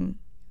thing.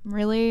 I'm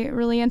really,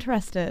 really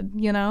interested,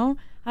 you know?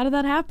 How did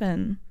that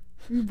happen?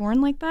 Were you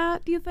born like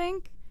that, do you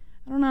think?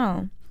 I don't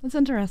know. That's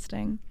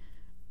interesting.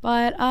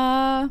 But,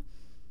 I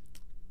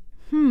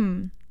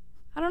don't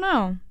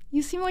know.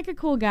 You seem like a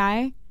cool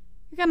guy.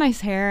 You got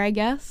nice hair, I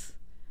guess.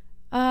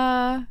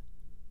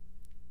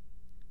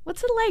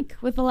 What's it like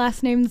with the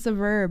last name that's a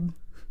verb?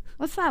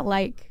 What's that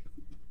like?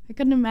 I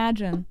couldn't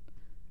imagine.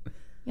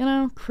 You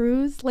know,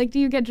 Cruise? Like, do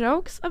you get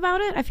jokes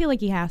about it? I feel like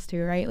he has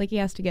to, right? Like, he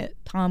has to get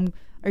Tom,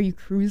 are you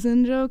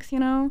cruising jokes, you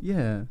know?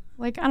 Yeah.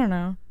 Like, I don't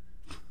know.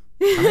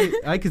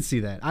 I could see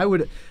that.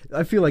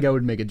 I feel like I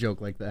would make a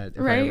joke like that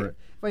if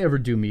I ever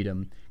do meet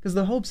him. Because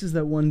the hopes is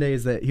that one day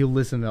is that he'll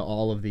listen to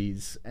all of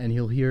these and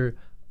he'll hear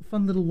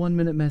fun little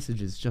 1-minute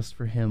messages just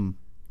for him.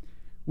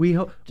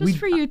 Just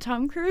for you,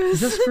 Tom Cruise.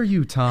 Just for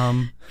you,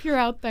 Tom. If you're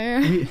out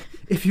there.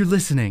 If you're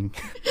listening,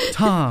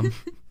 Tom,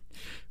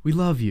 we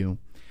love you.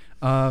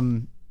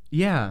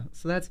 Yeah,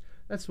 so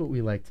that's what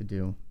we like to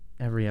do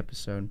every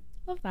episode.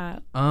 Love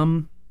that.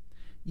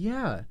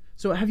 Yeah.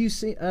 So have you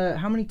seen,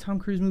 how many Tom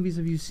Cruise movies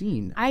have you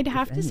seen? I'd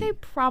have to say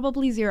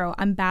probably 0.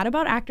 I'm bad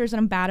about actors and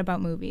I'm bad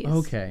about movies.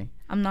 Okay.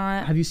 I'm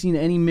not. Have you seen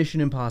any Mission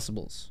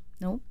Impossibles?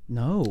 Nope.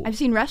 No. I've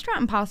seen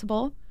Restaurant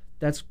Impossible.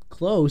 That's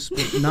close,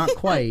 but not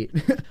quite.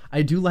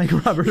 I do like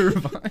Robert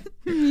Irvine.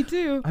 Me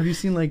too. Have you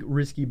seen like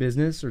Risky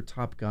Business or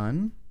Top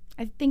Gun?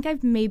 I think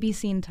I've maybe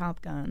seen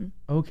Top Gun.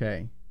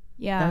 Okay.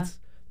 Yeah.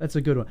 That's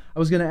a good one. I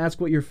was going to ask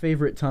what your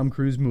favorite Tom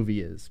Cruise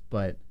movie is,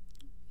 but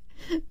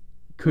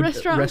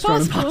Restaurant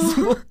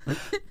Impossible.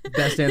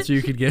 Best answer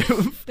you could give.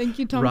 Thank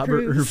you, Tom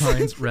Robert Cruise.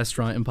 Irvine's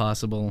Restaurant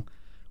Impossible,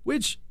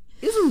 which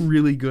is a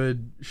really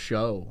good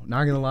show.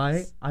 Not gonna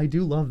lie, I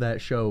do love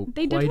that show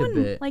They quite did one a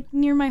bit. like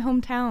near my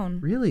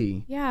hometown.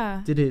 Really?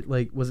 Yeah. Did it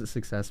was it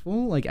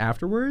successful? Like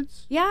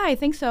afterwards? Yeah, I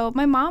think so.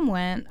 My mom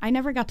went. I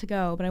never got to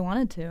go, but I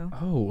wanted to.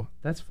 Oh,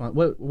 that's fun.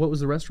 What was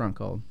the restaurant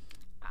called?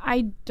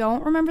 I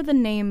don't remember the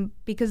name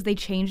because they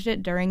changed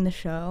it during the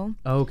show.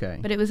 Oh, okay.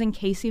 But it was in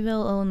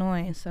Caseyville,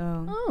 Illinois.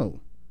 So. Oh.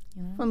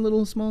 You know. Fun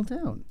little small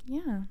town.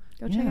 Yeah.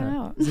 Go check it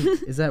out.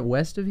 Is that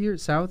west of here?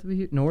 South of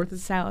here? North of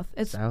South.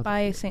 It's south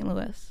by St.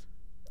 Louis.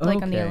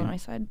 Like on the Illinois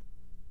side.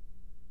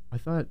 I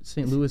thought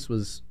St. Louis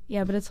was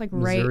yeah, but it's like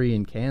Missouri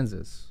and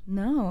Kansas.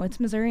 No, it's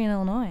Missouri and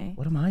Illinois.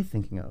 What am I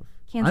thinking of?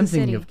 I'm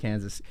thinking of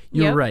Kansas.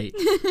 You're Yep. right.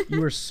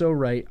 You are so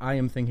right. I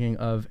am thinking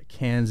of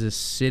Kansas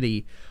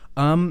City.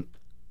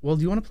 Well,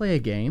 do you want to play a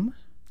game?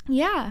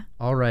 Yeah.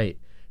 All right.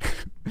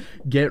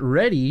 Get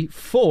ready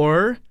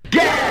for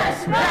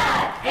Guess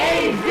That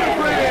Age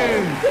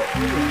Difference!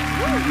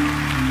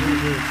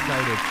 We're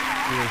excited.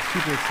 We're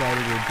super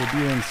excited. We're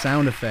debuting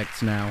sound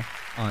effects now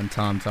on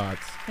Tom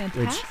Talks,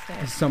 Fantastic.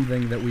 which is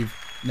something that we've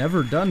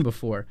never done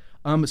before.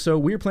 So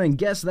we're playing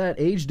Guess That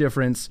Age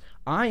Difference.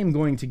 I am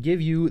going to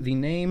give you the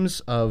names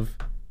of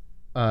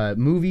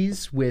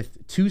movies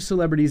with 2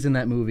 celebrities in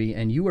that movie,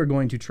 and you are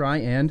going to try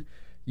and,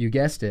 you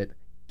guessed it,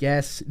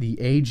 guess the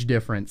age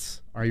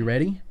difference. Are you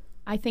ready?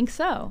 I think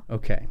so.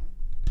 Okay.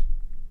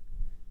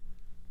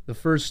 The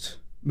first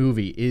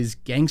movie is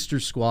Gangster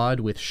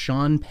Squad with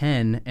Sean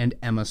Penn and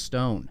Emma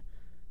Stone.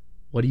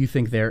 What do you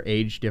think their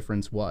age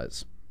difference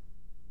was?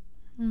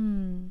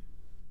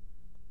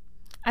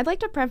 I'd like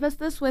to preface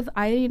this with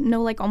I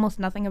know like almost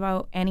nothing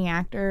about any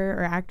actor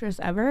or actress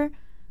ever.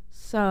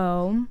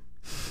 So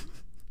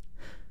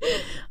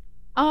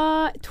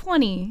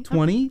 20.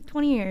 20?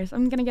 20 years.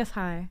 I'm going to guess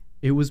high.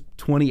 It was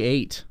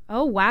 28.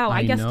 Oh wow,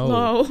 I guessed know.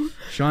 low.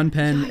 Sean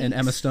Penn and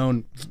Emma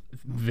Stone,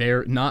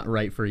 they're not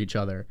right for each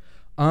other.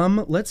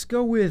 Let's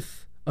go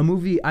with a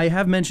movie. I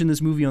have mentioned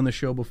this movie on the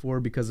show before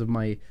because of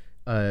my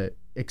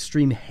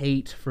extreme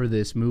hate for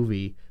this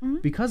movie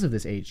because of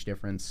this age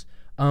difference.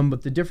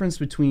 But the difference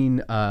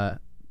between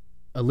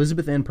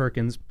Elizabeth Ann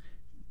Perkins,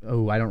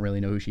 oh, I don't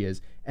really know who she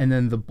is, and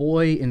then the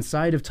boy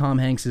inside of Tom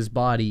Hanks's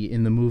body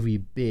in the movie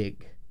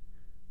Big.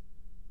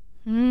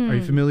 Are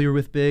you familiar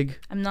with Big?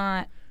 I'm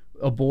not.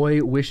 A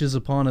boy wishes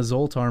upon a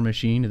Zoltar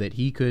machine that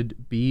he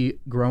could be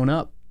grown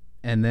up.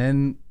 And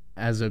then,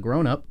 as a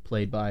grown up,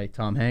 played by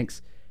Tom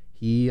Hanks,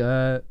 he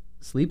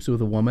sleeps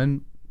with a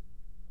woman.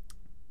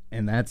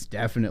 And that's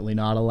definitely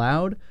not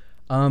allowed.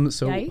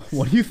 So Yikes.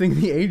 What do you think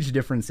the age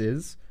difference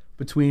is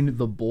between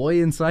the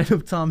boy inside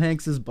of Tom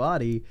Hanks's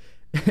body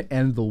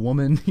and the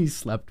woman he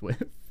slept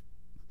with?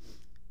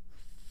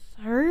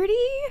 30?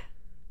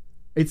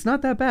 It's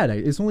not that bad.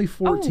 It's only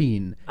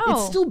 14. Oh.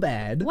 It's still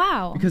bad.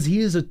 Wow. Because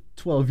he is a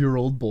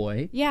 12-year-old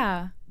boy.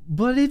 Yeah.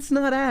 But it's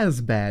not as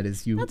bad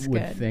as you That's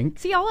would good. think.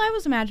 See, all I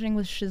was imagining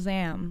was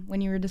Shazam when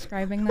you were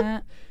describing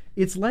that.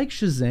 It's like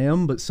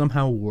Shazam, but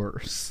somehow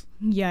worse.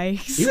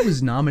 Yikes. It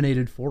was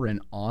nominated for an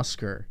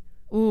Oscar.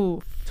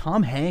 Oof.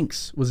 Tom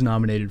Hanks was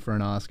nominated for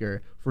an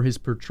Oscar for his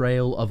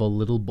portrayal of a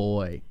little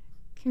boy.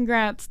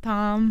 Congrats,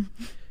 Tom.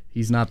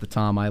 He's not the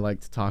Tom I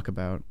like to talk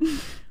about.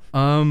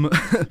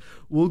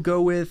 We'll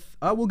go with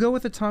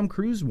a Tom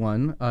Cruise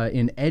one.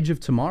 In Edge of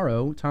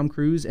Tomorrow, Tom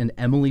Cruise and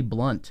Emily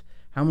Blunt.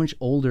 How much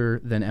older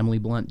than Emily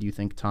Blunt do you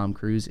think Tom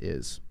Cruise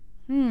is?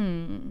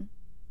 15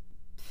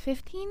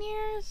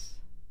 years?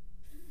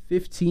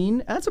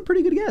 15? That's a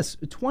pretty good guess.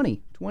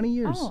 20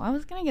 years. Oh, I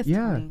was gonna guess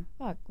Yeah. 20.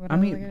 Fuck. What I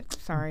mean,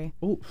 sorry.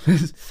 Oh,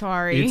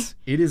 Sorry.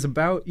 It is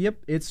about.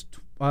 Yep, it's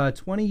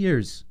 20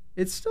 years.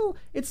 It's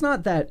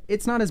not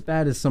as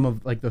bad as some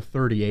of like the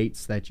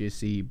 38s that you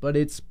see, but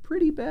it's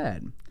pretty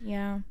bad.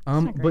 Yeah. It's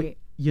not great. But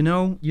you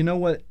know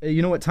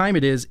what time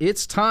it is?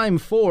 It's time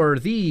for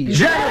the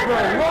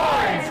Jennifer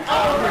Lawrence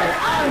over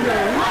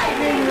under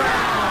lightning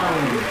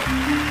round.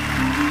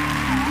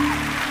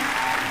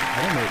 I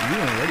don't know. You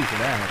weren't ready for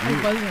that. I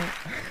wasn't.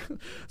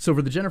 So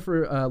for the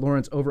Jennifer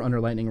Lawrence over under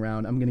lightning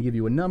round, I'm going to give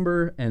you a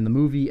number and the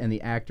movie and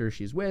the actor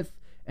she's with,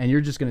 and you're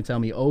just going to tell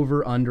me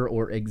over, under,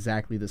 or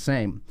exactly the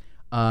same.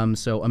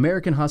 So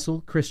American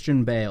Hustle,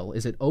 Christian Bale.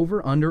 Is it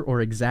over, under, or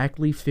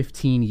exactly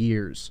 15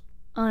 years?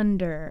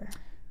 Under.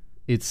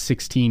 It's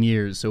 16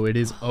 years, so it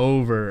is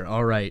over.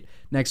 All right.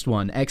 Next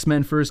one,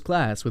 X-Men First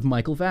Class with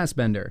Michael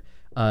Fassbender.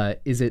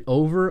 Is it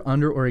over,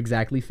 under, or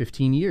exactly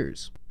 15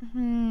 years?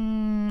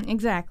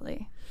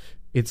 Exactly.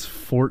 It's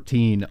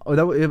 14.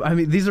 I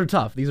mean, these are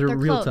tough. These are They're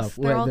real close. tough.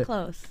 They're all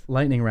close.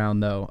 Lightning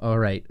round, though. All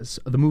right.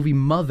 So the movie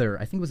Mother,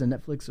 I think it was a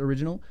Netflix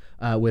original,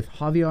 with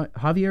Javier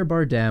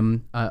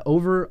Bardem.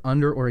 Over,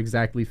 under, or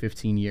exactly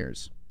 15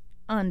 years?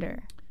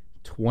 Under.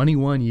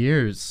 21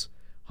 years.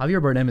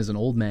 Javier Bardem is an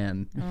old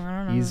man. Oh, I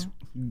don't know. He's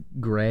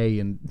gray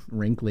and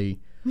wrinkly.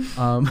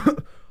 All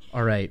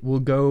right. We'll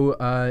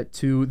go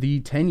to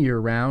the 10-year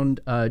round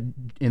in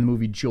the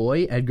movie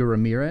Joy, Edgar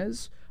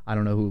Ramirez. I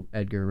don't know who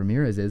Edgar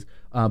Ramirez is,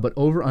 but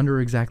over,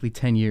 under, exactly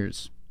 10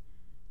 years.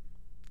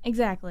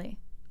 Exactly.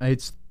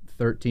 It's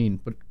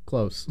 13, but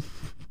close.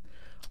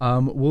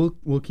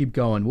 We'll keep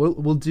going.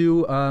 We'll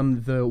do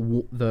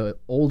the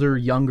older,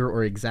 younger,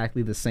 or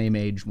exactly the same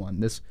age one.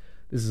 This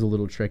is a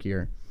little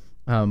trickier,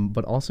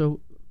 but also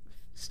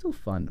still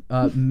fun.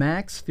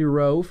 Max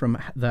Thiero from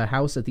The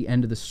House at the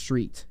End of the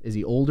Street. Is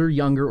he older,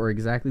 younger, or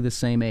exactly the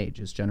same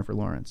age as Jennifer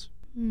Lawrence?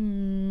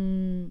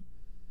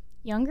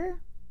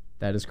 Younger?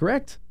 That is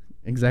correct.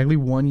 Exactly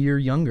 1 year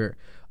younger.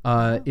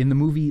 In the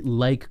movie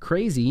Like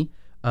Crazy,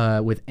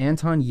 with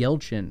Anton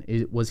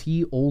Yelchin, was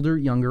he older,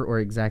 younger, or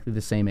exactly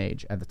the same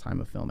age at the time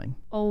of filming?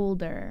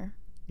 Older.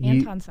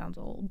 Anton sounds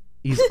old.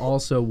 He's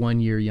also 1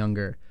 year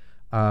younger.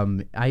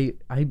 I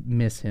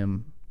miss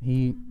him.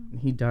 He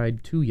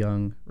died too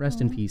young. Rest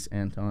in peace,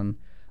 Anton.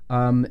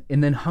 And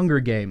then Hunger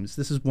Games.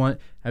 This is one.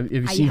 Have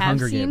you seen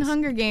Hunger Games? I have seen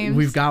Hunger Games.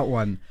 We've got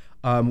one.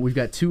 We've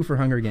got two for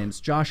Hunger Games.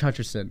 Josh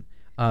Hutcherson.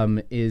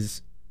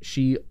 Is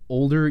she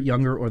older,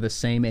 younger, or the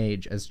same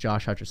age as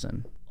Josh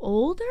Hutcherson?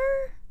 Older?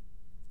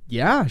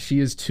 Yeah, she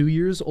is 2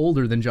 years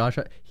older than Josh.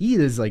 He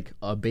is like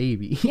a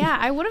baby. Yeah,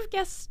 I would have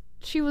guessed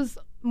she was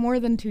more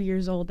than 2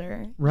 years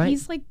older. Right.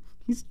 He's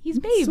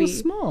baby.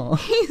 So small.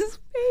 He's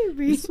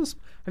baby. He's so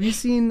have you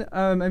seen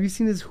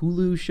his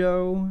Hulu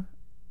show?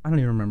 I don't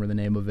even remember the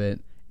name of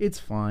it. It's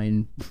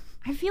fine.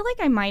 I feel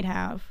like I might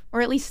have, or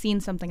at least seen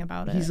something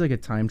about it. He's like a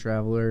time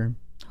traveler.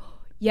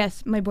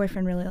 Yes, my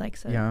boyfriend really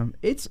likes it. Yeah,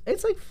 it's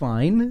like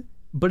fine,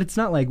 but it's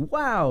not like,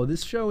 wow,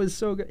 this show is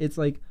so good. It's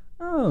like,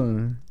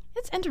 oh,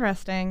 it's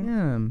interesting.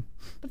 yeah.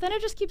 But then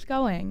it just keeps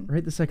going.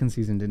 Right, the second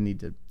season didn't need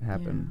to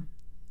happen.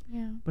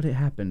 Yeah. But it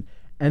happened.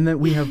 And then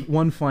we have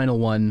one final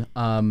one.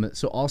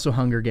 So also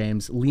Hunger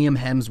Games. Liam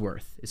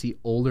Hemsworth. Is he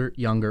older,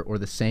 younger, or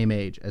the same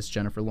age as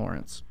Jennifer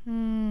Lawrence?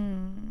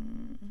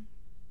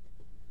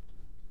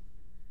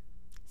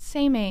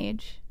 Same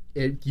age.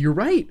 You're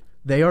right.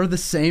 They are the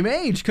same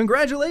age.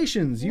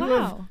 Congratulations.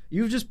 Wow.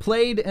 You've just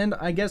played and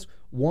I guess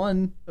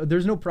won.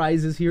 There's no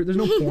prizes here. There's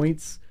no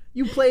points.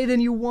 You played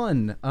and you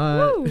won.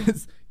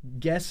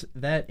 Guess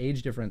that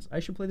age difference. I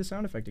should play the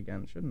sound effect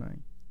again, shouldn't I?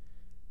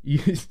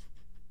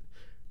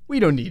 We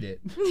don't need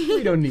it.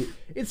 We don't need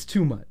it's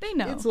too much. They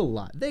know. It's a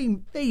lot.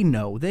 They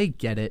know. They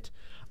get it.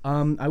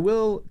 I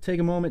will take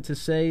a moment to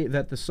say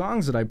that the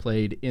songs that I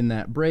played in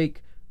that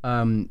break,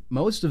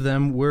 most of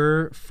them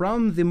were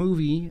from the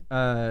movie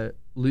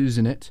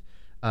Losin It,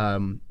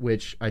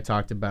 which I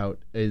talked about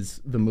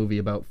is the movie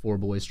about four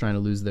boys trying to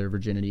lose their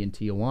virginity in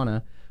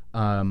Tijuana.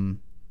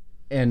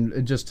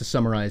 And just to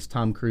summarize,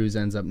 Tom Cruise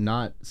ends up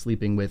not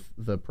sleeping with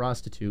the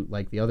prostitute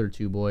like the other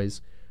two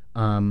boys.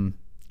 Good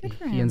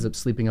for him. He ends up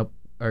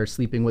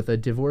sleeping with a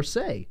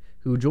divorcee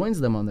who joins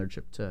them on their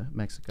trip to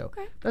Mexico.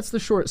 Okay. That's the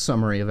short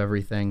summary of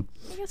everything.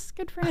 I guess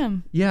good for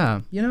him.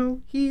 Yeah,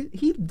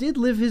 he did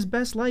live his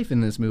best life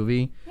in this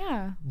movie.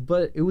 Yeah.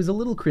 But it was a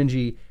little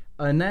cringy.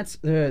 And that's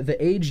the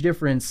age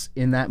difference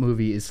in that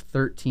movie is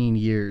 13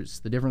 years.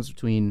 The difference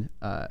between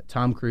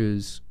Tom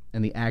Cruise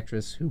and the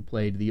actress who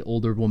played the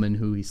older woman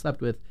who he slept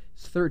with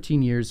is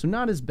 13 years. So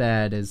not as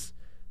bad as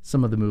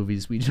some of the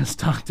movies we just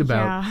talked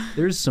about. Yeah.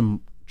 There's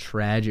some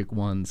tragic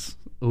ones.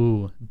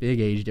 Ooh, big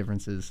age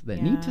differences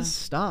that need to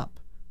stop.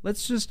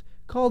 Let's just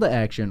call to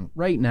action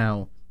right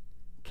now.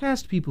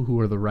 Cast people who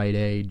are the right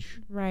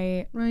age.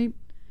 Right. Right?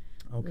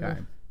 Okay.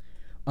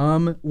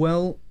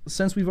 Well,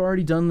 since we've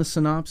already done the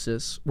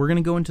synopsis, we're going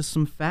to go into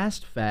some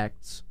fast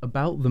facts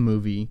about the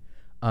movie,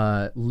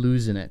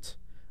 Losin' It.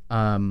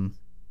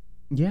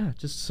 Yeah,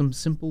 just some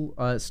simple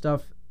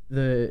stuff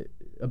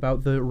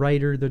about the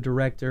writer, the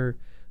director,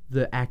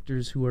 the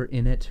actors who are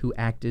in it, who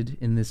acted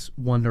in this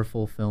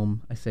wonderful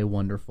film. I say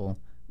wonderful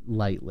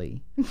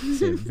lightly. I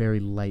say it very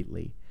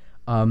lightly.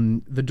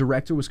 The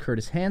director was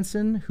Curtis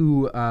Hanson,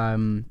 who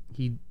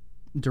he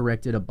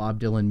directed a Bob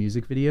Dylan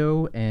music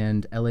video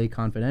and LA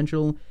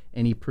Confidential,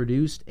 and he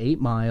produced 8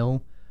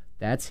 Mile.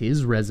 That's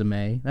his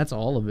resume. That's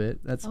all of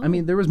it. I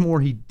mean, there was more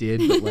he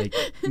did, but like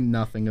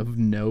nothing of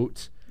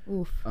note.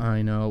 Oof.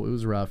 I know, it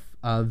was rough.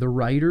 The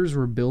writers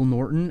were Bill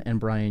Norton and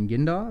Brian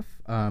Gindoff.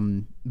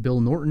 Bill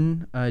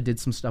Norton did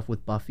some stuff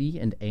with Buffy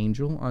and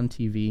Angel on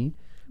TV,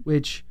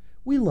 which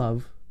we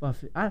love.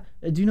 Buffy.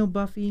 Do you know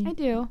Buffy? I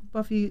do.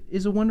 Buffy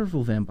is a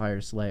wonderful vampire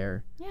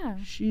slayer. Yeah.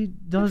 She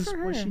does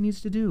what she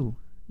needs to do,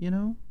 you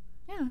know?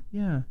 Yeah.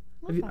 Yeah.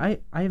 I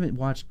haven't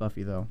watched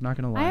Buffy, though, not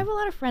gonna lie. I have a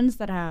lot of friends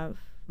that have,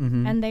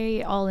 and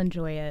they all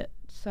enjoy it,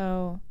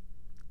 so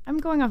I'm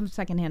going off of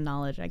secondhand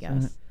knowledge, I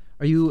guess.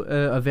 Are you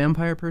a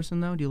vampire person,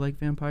 though? Do you like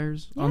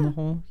vampires on the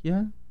whole?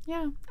 Yeah?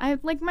 Yeah.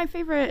 My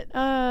favorite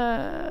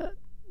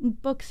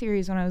book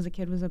series when I was a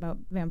kid was about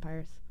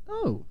vampires.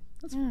 Oh,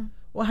 that's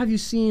Well, have you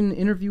seen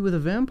Interview with a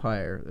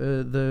Vampire,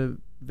 the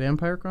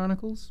Vampire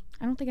Chronicles?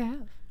 I don't think I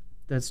have.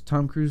 That's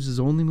Tom Cruise's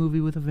only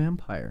movie with a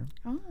vampire.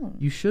 Oh.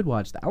 You should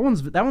watch that.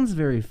 That one's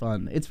very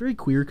fun. It's very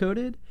queer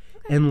coded,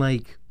 and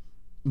like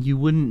you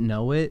wouldn't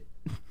know it,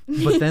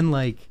 but then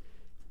like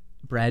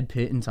Brad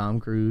Pitt and Tom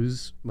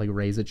Cruise like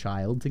raise a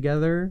child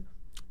together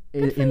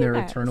in their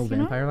eternal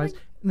vampire lives,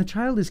 and the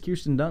child is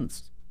Kirsten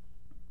Dunst.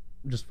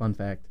 Just fun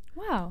fact.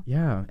 Wow.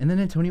 Yeah, and then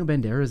Antonio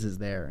Banderas is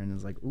there, and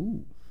is like,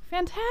 ooh.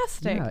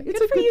 Fantastic. Yeah,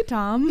 good for you,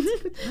 Tom.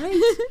 Right?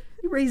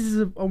 He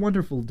raises a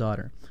wonderful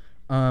daughter.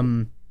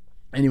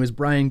 Anyways,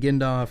 Brian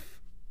Gindoff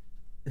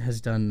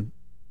has done...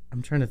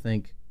 I'm trying to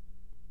think.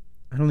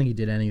 I don't think he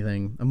did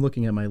anything. I'm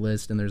looking at my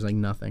list, and there's like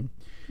nothing.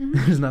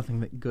 There's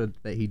nothing good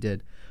that he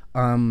did.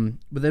 But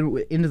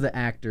then into the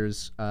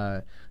actors,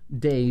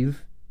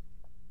 Dave,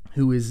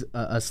 who is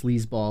a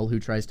sleazeball who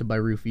tries to buy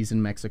roofies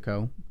in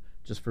Mexico,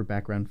 just for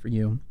background for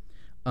you,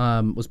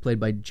 was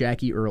played by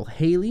Jackie Earle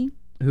Haley,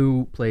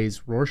 who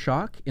plays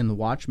Rorschach in The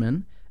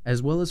Watchmen,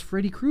 as well as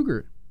Freddy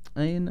Krueger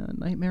in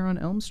Nightmare on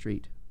Elm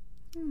Street.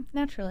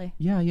 Naturally.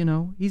 Yeah, you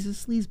know, he's a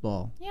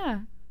sleazeball.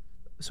 Yeah.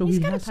 So he's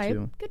he got has a type.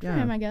 to. Good for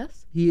him, I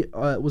guess. He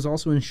was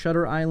also in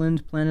Shutter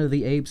Island, Planet of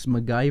the Apes,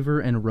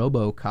 MacGyver, and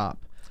RoboCop.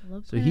 I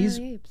love So Planet of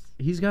the Apes.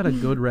 he's got a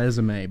good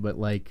resume, but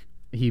like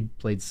he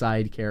played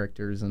side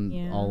characters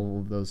in all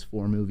of those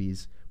 4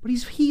 movies. But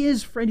he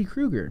is Freddy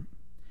Krueger,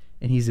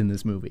 and he's in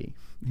this movie.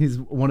 He's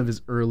one of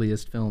his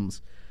earliest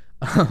films.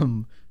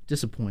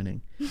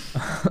 Disappointing.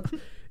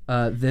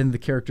 Then the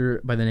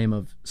character by the name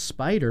of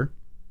Spider.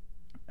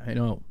 I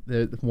know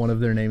one of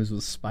their names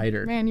was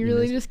Spider. Man, you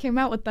really just came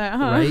out with that,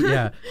 huh? Right?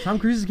 Yeah. Tom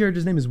Cruise's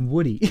character's name is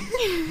Woody.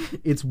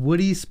 It's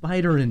Woody,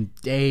 Spider, and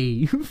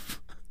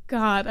Dave.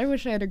 God, I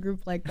wish I had a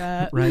group like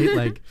that. Right?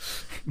 Like,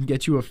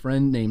 get you a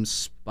friend named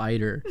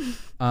Spider.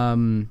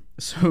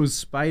 So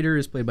Spider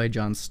is played by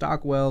John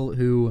Stockwell,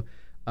 who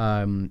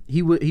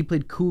he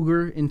played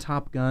Cougar in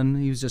Top Gun.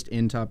 He was just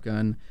in Top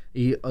Gun.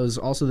 He was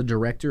also the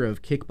director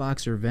of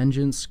Kickboxer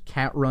Vengeance,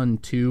 Cat Run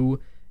 2,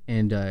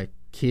 and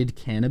Kid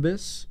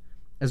Cannabis,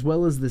 as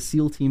well as the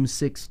SEAL Team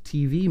 6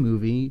 TV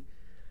movie.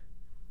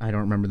 I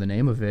don't remember the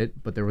name of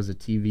it, but there was a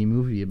TV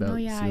movie about SEAL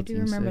Team 6. I do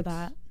remember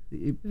that.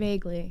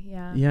 Vaguely,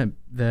 yeah. Yeah,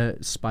 the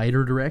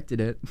Spider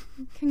directed it.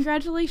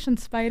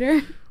 Congratulations,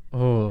 Spider.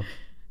 Oh,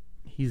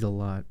 he's a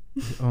lot.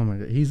 Oh my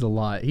God, he's a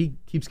lot. He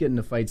keeps getting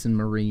into fights in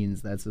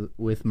Marines.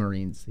 With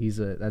Marines.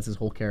 That's his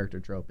whole character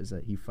trope, is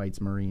that he fights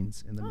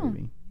Marines in the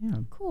movie. Yeah,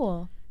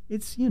 cool.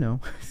 It's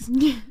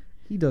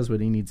he does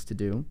what he needs to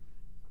do.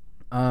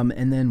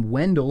 And then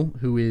Wendell,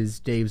 who is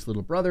Dave's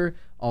little brother,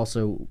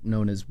 also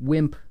known as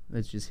Wimp.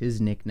 That's just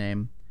his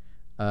nickname.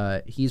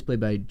 He's played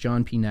by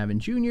John P. Navin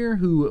Jr.,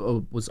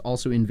 who was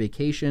also in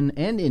Vacation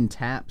and in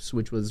Taps,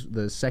 which was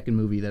the second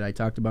movie that I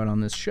talked about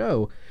on this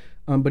show.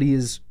 But he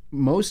is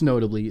most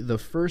notably the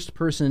first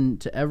person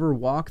to ever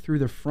walk through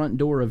the front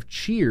door of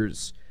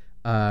Cheers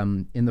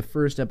in the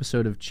first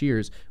episode of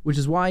Cheers, which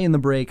is why in the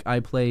break I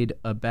played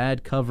a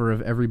bad cover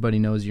of Everybody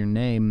Knows Your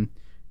Name,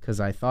 because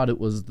I thought it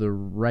was the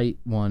right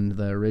one,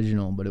 the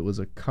original, but it was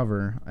a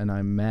cover, and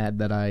I'm mad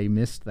that I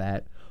missed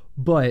that.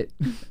 But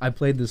I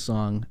played this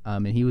song,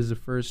 and he was the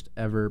first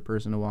ever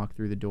person to walk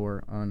through the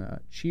door on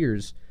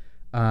Cheers.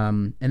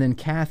 And then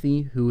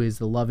Kathy, who is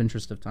the love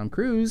interest of Tom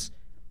Cruise,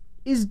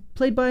 is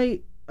played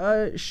by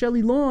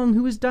Shelley Long,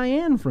 who is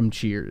Diane from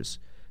Cheers.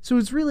 So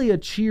it's really a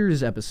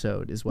Cheers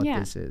episode is what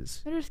this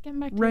is. They're just getting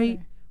back together. Right?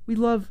 We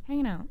love...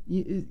 hanging out.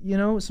 You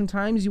know,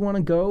 sometimes you want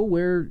to go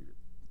where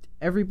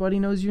everybody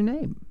knows your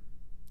name.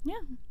 Yeah.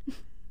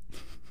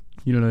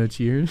 You don't know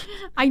Cheers?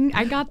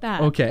 I got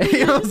that.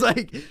 Okay.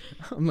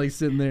 I'm like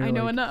sitting there. I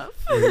know enough.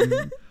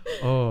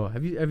 Oh,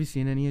 have you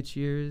seen any of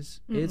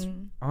Cheers? Mm-mm. It's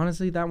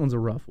honestly, that one's a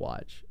rough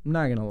watch. I'm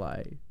not gonna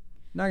lie.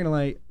 Not gonna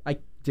lie, I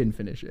didn't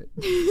finish it.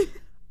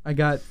 I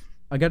got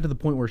to the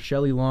point where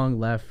Shelley Long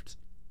left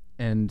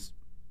and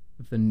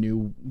the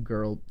new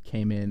girl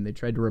came in. They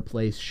tried to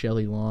replace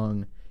Shelley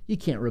Long. You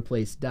can't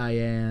replace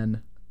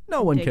Diane.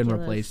 No one can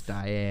replace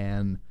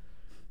Diane.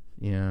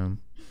 Yeah.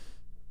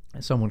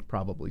 Someone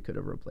probably could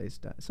have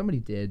replaced Diane. Somebody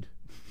did.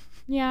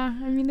 Yeah,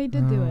 I mean, they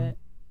did do it.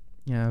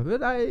 Yeah,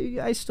 but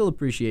I still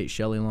appreciate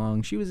Shelley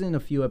Long. She was in a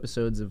few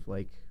episodes of,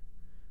 like,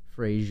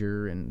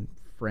 Frasier and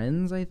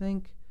Friends, I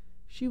think.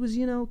 She was,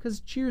 because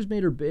Cheers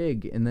made her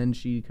big, and then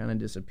she kind of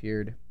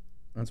disappeared.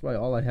 That's why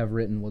all I have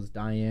written was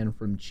Diane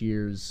from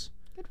Cheers.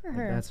 Good for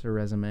her. That's her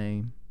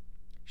resume.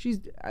 She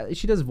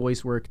does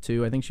voice work,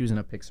 too. I think she was in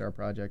a Pixar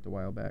project a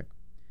while back.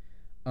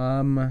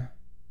 I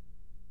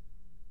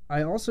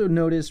also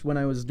noticed when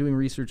I was doing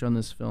research on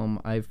this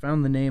film, I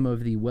found the name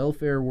of the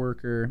welfare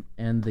worker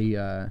and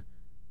the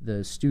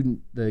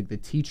student, the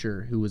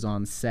teacher who was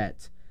on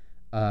set,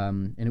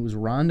 and it was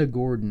Rhonda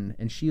Gordon,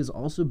 and she has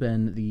also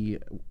been the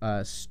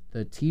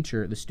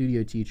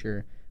studio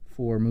teacher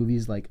for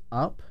movies like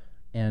Up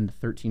and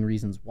 13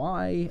 Reasons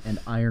Why and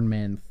Iron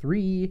Man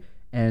 3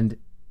 and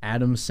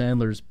Adam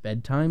Sandler's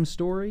Bedtime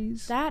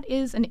Stories. That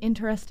is an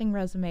interesting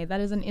resume. That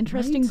is an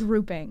interesting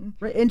grouping.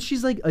 Right, and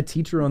she's like a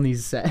teacher on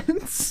these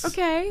sets.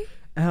 Okay.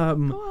 Go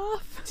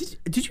off.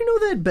 Did you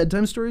know that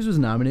Bedtime Stories was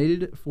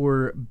nominated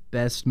for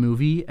Best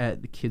Movie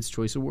at the Kids'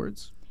 Choice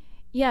Awards?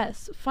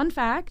 Yes. Fun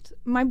fact,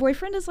 my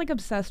boyfriend is, like,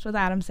 obsessed with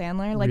Adam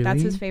Sandler. Like,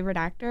 that's his favorite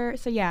actor.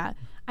 So, yeah,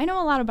 I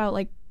know a lot about,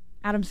 like,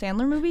 Adam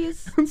Sandler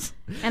movies,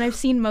 and I've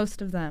seen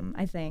most of them,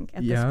 I think,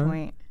 at this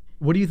point.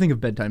 What do you think of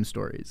Bedtime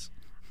Stories?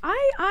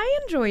 I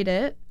enjoyed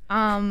it,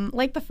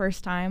 like the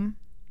first time.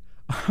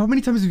 How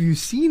many times have you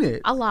seen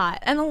it? A lot.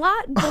 And a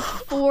lot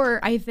before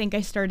I think I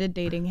started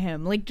dating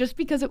him. Like, just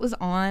because it was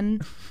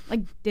on,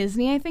 like,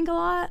 Disney, I think, a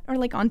lot, or,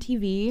 like, on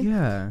TV.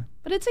 Yeah.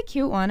 But it's a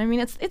cute one. I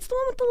mean, it's the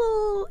one with the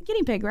little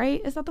guinea pig,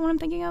 right? Is that the one I'm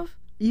thinking of?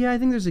 Yeah, I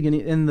think there's a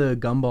guinea, and the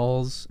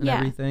gumballs and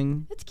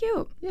everything. It's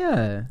cute.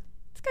 Yeah.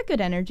 It's got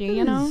good energy,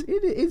 you know?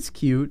 It's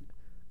cute.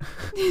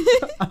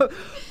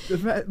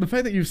 The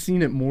fact that you've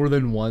seen it more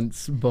than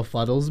once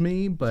befuddles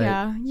me, but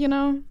yeah,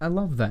 I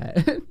love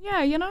that.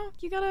 Yeah, you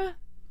gotta.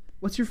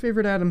 What's your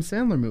favorite Adam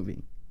Sandler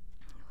movie?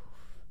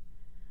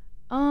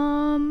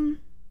 And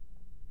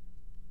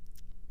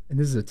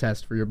this is a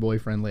test for your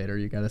boyfriend later.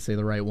 You gotta say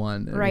the right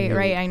one.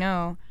 Right, I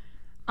know.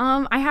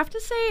 I have to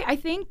say, I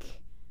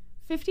think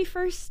 50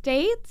 First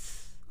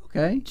Dates.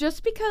 Okay.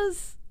 Just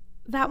because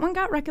that one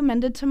got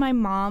recommended to my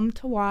mom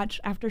to watch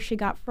after she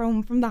got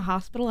home from the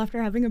hospital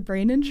after having a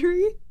brain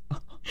injury.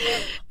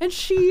 And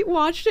she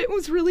watched it and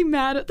was really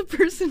mad at the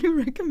person who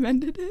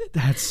recommended it.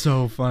 That's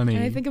so funny.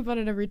 And I think about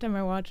it every time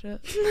I watch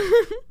it.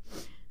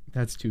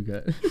 That's too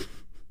good.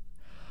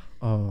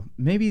 Oh,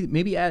 maybe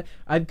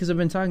because I've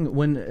been talking,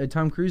 when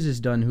Tom Cruise is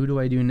done, who do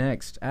I do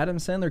next? Adam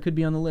Sandler could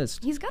be on the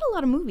list. He's got a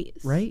lot of movies.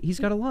 Right? He's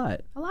got a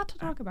lot. A lot to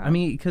talk about. I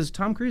mean, because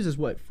Tom Cruise is,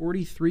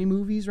 43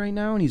 movies right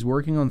now, and he's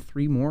working on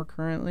 3 more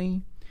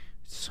currently?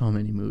 So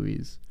many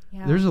movies.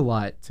 Yeah. There's a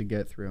lot to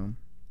get through.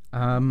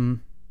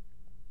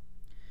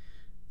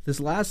 This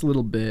last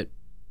little bit,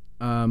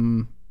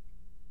 so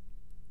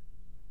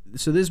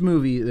this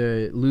movie,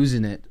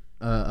 Losin It,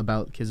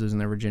 about kids losing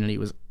their virginity,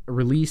 was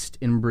released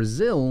in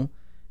Brazil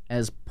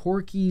as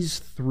Porky's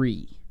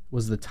 3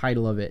 was the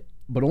title of it,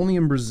 but only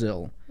in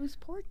Brazil. Who's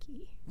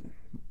Porky?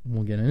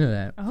 We'll get into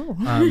that. Oh.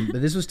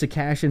 But this was to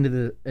cash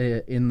into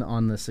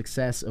on the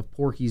success of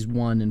Porky's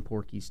 1 and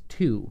Porky's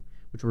 2,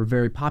 which were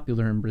very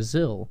popular in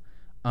Brazil.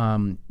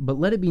 But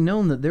let it be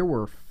known that there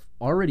were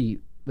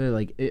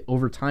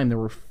over time there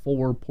were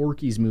 4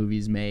 Porky's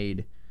movies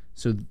made,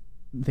 so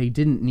they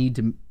didn't need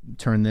to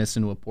turn this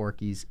into a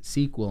Porky's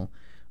sequel.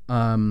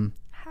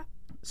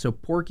 So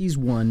Porky's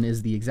 1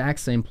 is the exact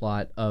same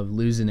plot of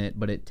Losin It,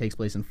 but it takes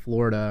place in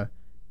Florida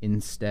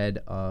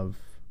instead of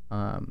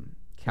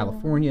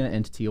California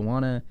and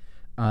Tijuana.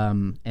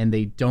 And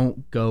they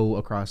don't go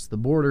across the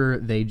border.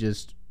 They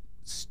just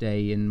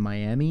stay in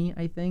Miami,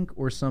 I think,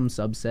 or some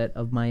subset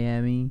of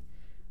Miami.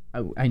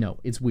 I know,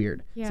 it's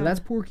weird. Yeah. So that's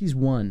Porky's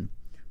 1.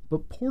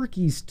 But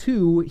Porky's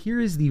 2, here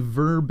is the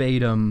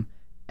verbatim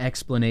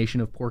explanation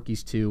of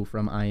Porky's 2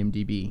 from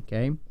IMDb,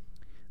 okay?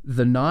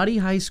 The naughty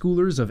high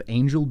schoolers of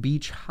Angel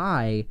Beach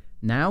High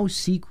now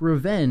seek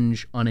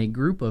revenge on a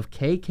group of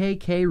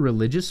KKK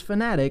religious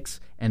fanatics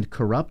and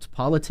corrupt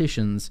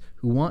politicians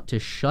who want to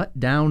shut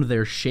down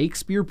their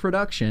Shakespeare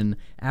production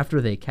after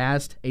they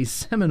cast a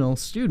Seminole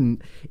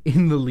student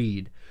in the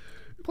lead.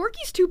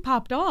 Porky's 2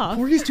 popped off.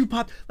 Porky's 2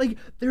 popped. Like,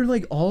 they're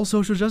like all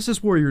social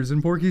justice warriors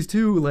in Porky's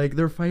 2. Like,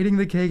 they're fighting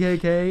the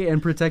KKK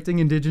and protecting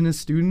indigenous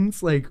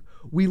students. Like,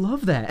 we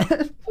love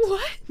that.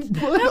 What? But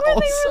How are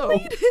they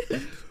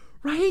related?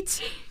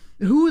 Right?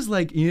 Who was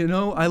like,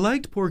 I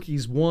liked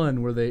Porky's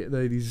 1 where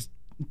these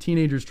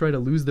teenagers try to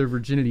lose their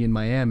virginity in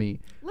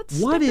Miami.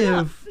 What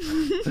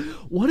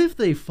if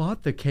they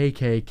fought the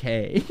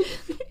KKK?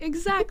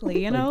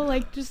 Exactly,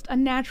 like just a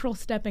natural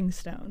stepping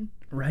stone.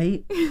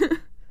 Right?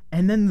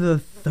 And then the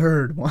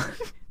third one,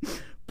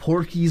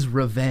 Porky's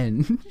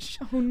Revenge.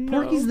 Oh, no.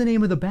 Porky's the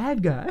name of the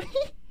bad guy.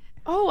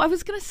 Oh, I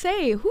was going to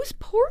say, who's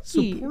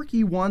Porky? So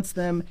Porky wants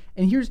them,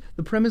 and here's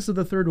the premise of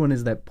the third one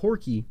is that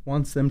Porky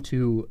wants them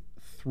to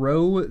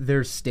throw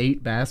their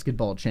state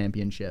basketball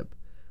championship.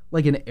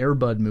 Like an Air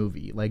Bud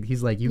movie. Like,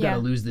 he's like, you gotta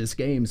lose this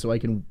game so I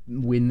can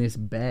win this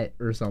bet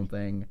or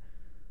something.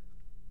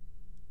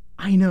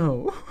 I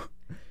know.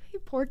 Hey,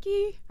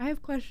 Porky, I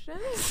have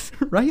questions.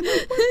 Right?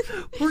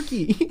 Like,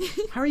 Porky,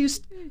 how are you...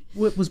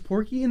 What, was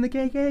Porky in the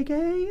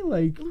KKK?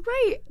 Like...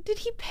 Right. Did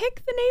he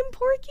pick the name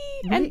Porky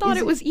Right, and thought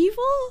is it was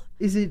evil?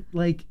 Is it,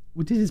 like...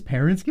 Did his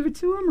parents give it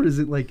to him? Or is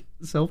it, like,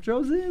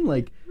 self-chosen?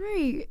 Like...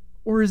 Right.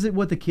 Or is it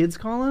what the kids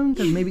call him?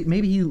 Because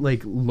maybe he,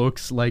 like,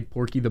 looks like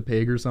Porky the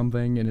Pig or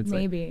something, and it's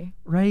maybe.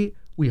 Like... Right?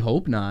 We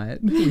hope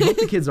not. We hope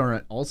the kids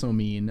aren't also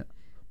mean.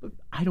 But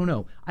I don't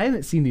know. I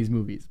haven't seen these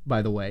movies,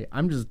 by the way.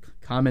 I'm just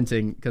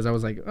commenting because I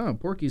was like, oh,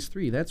 Porky's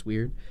 3. That's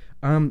weird.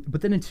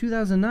 But then in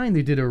 2009,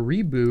 they did a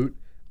reboot.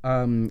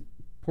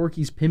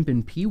 Porky's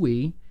Pimpin'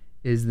 Pee-wee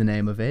is the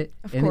name of it.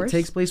 Of and course. It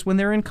takes place when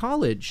they're in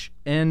college.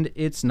 And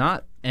it's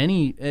not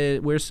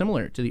anywhere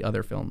similar to the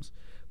other films.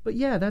 But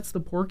yeah, that's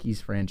the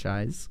Porky's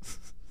franchise.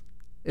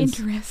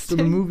 Interesting.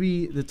 So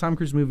the Tom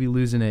Cruise movie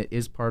Losin It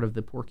is part of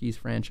the Porky's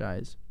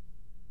franchise.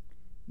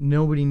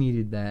 Nobody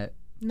needed that.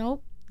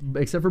 Nope.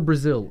 Except for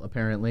Brazil,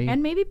 apparently.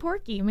 And maybe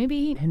Porky. And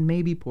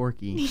maybe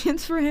Porky.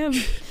 It's for him.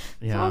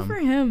 It's all for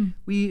him.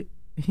 You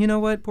know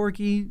what,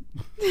 Porky?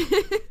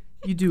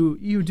 you do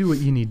what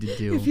you need to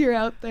do. If you're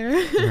out there.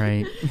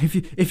 Right.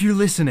 If you're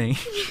listening,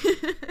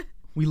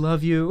 we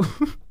love you.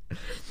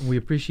 We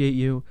appreciate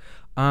you.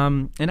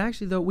 And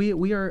actually, though,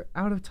 we are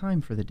out of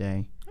time for the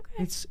day.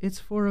 Okay. It's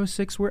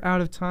 4:06. We're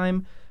out of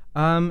time.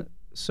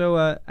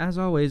 So as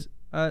always,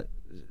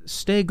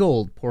 stay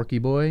gold, Porky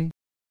boy.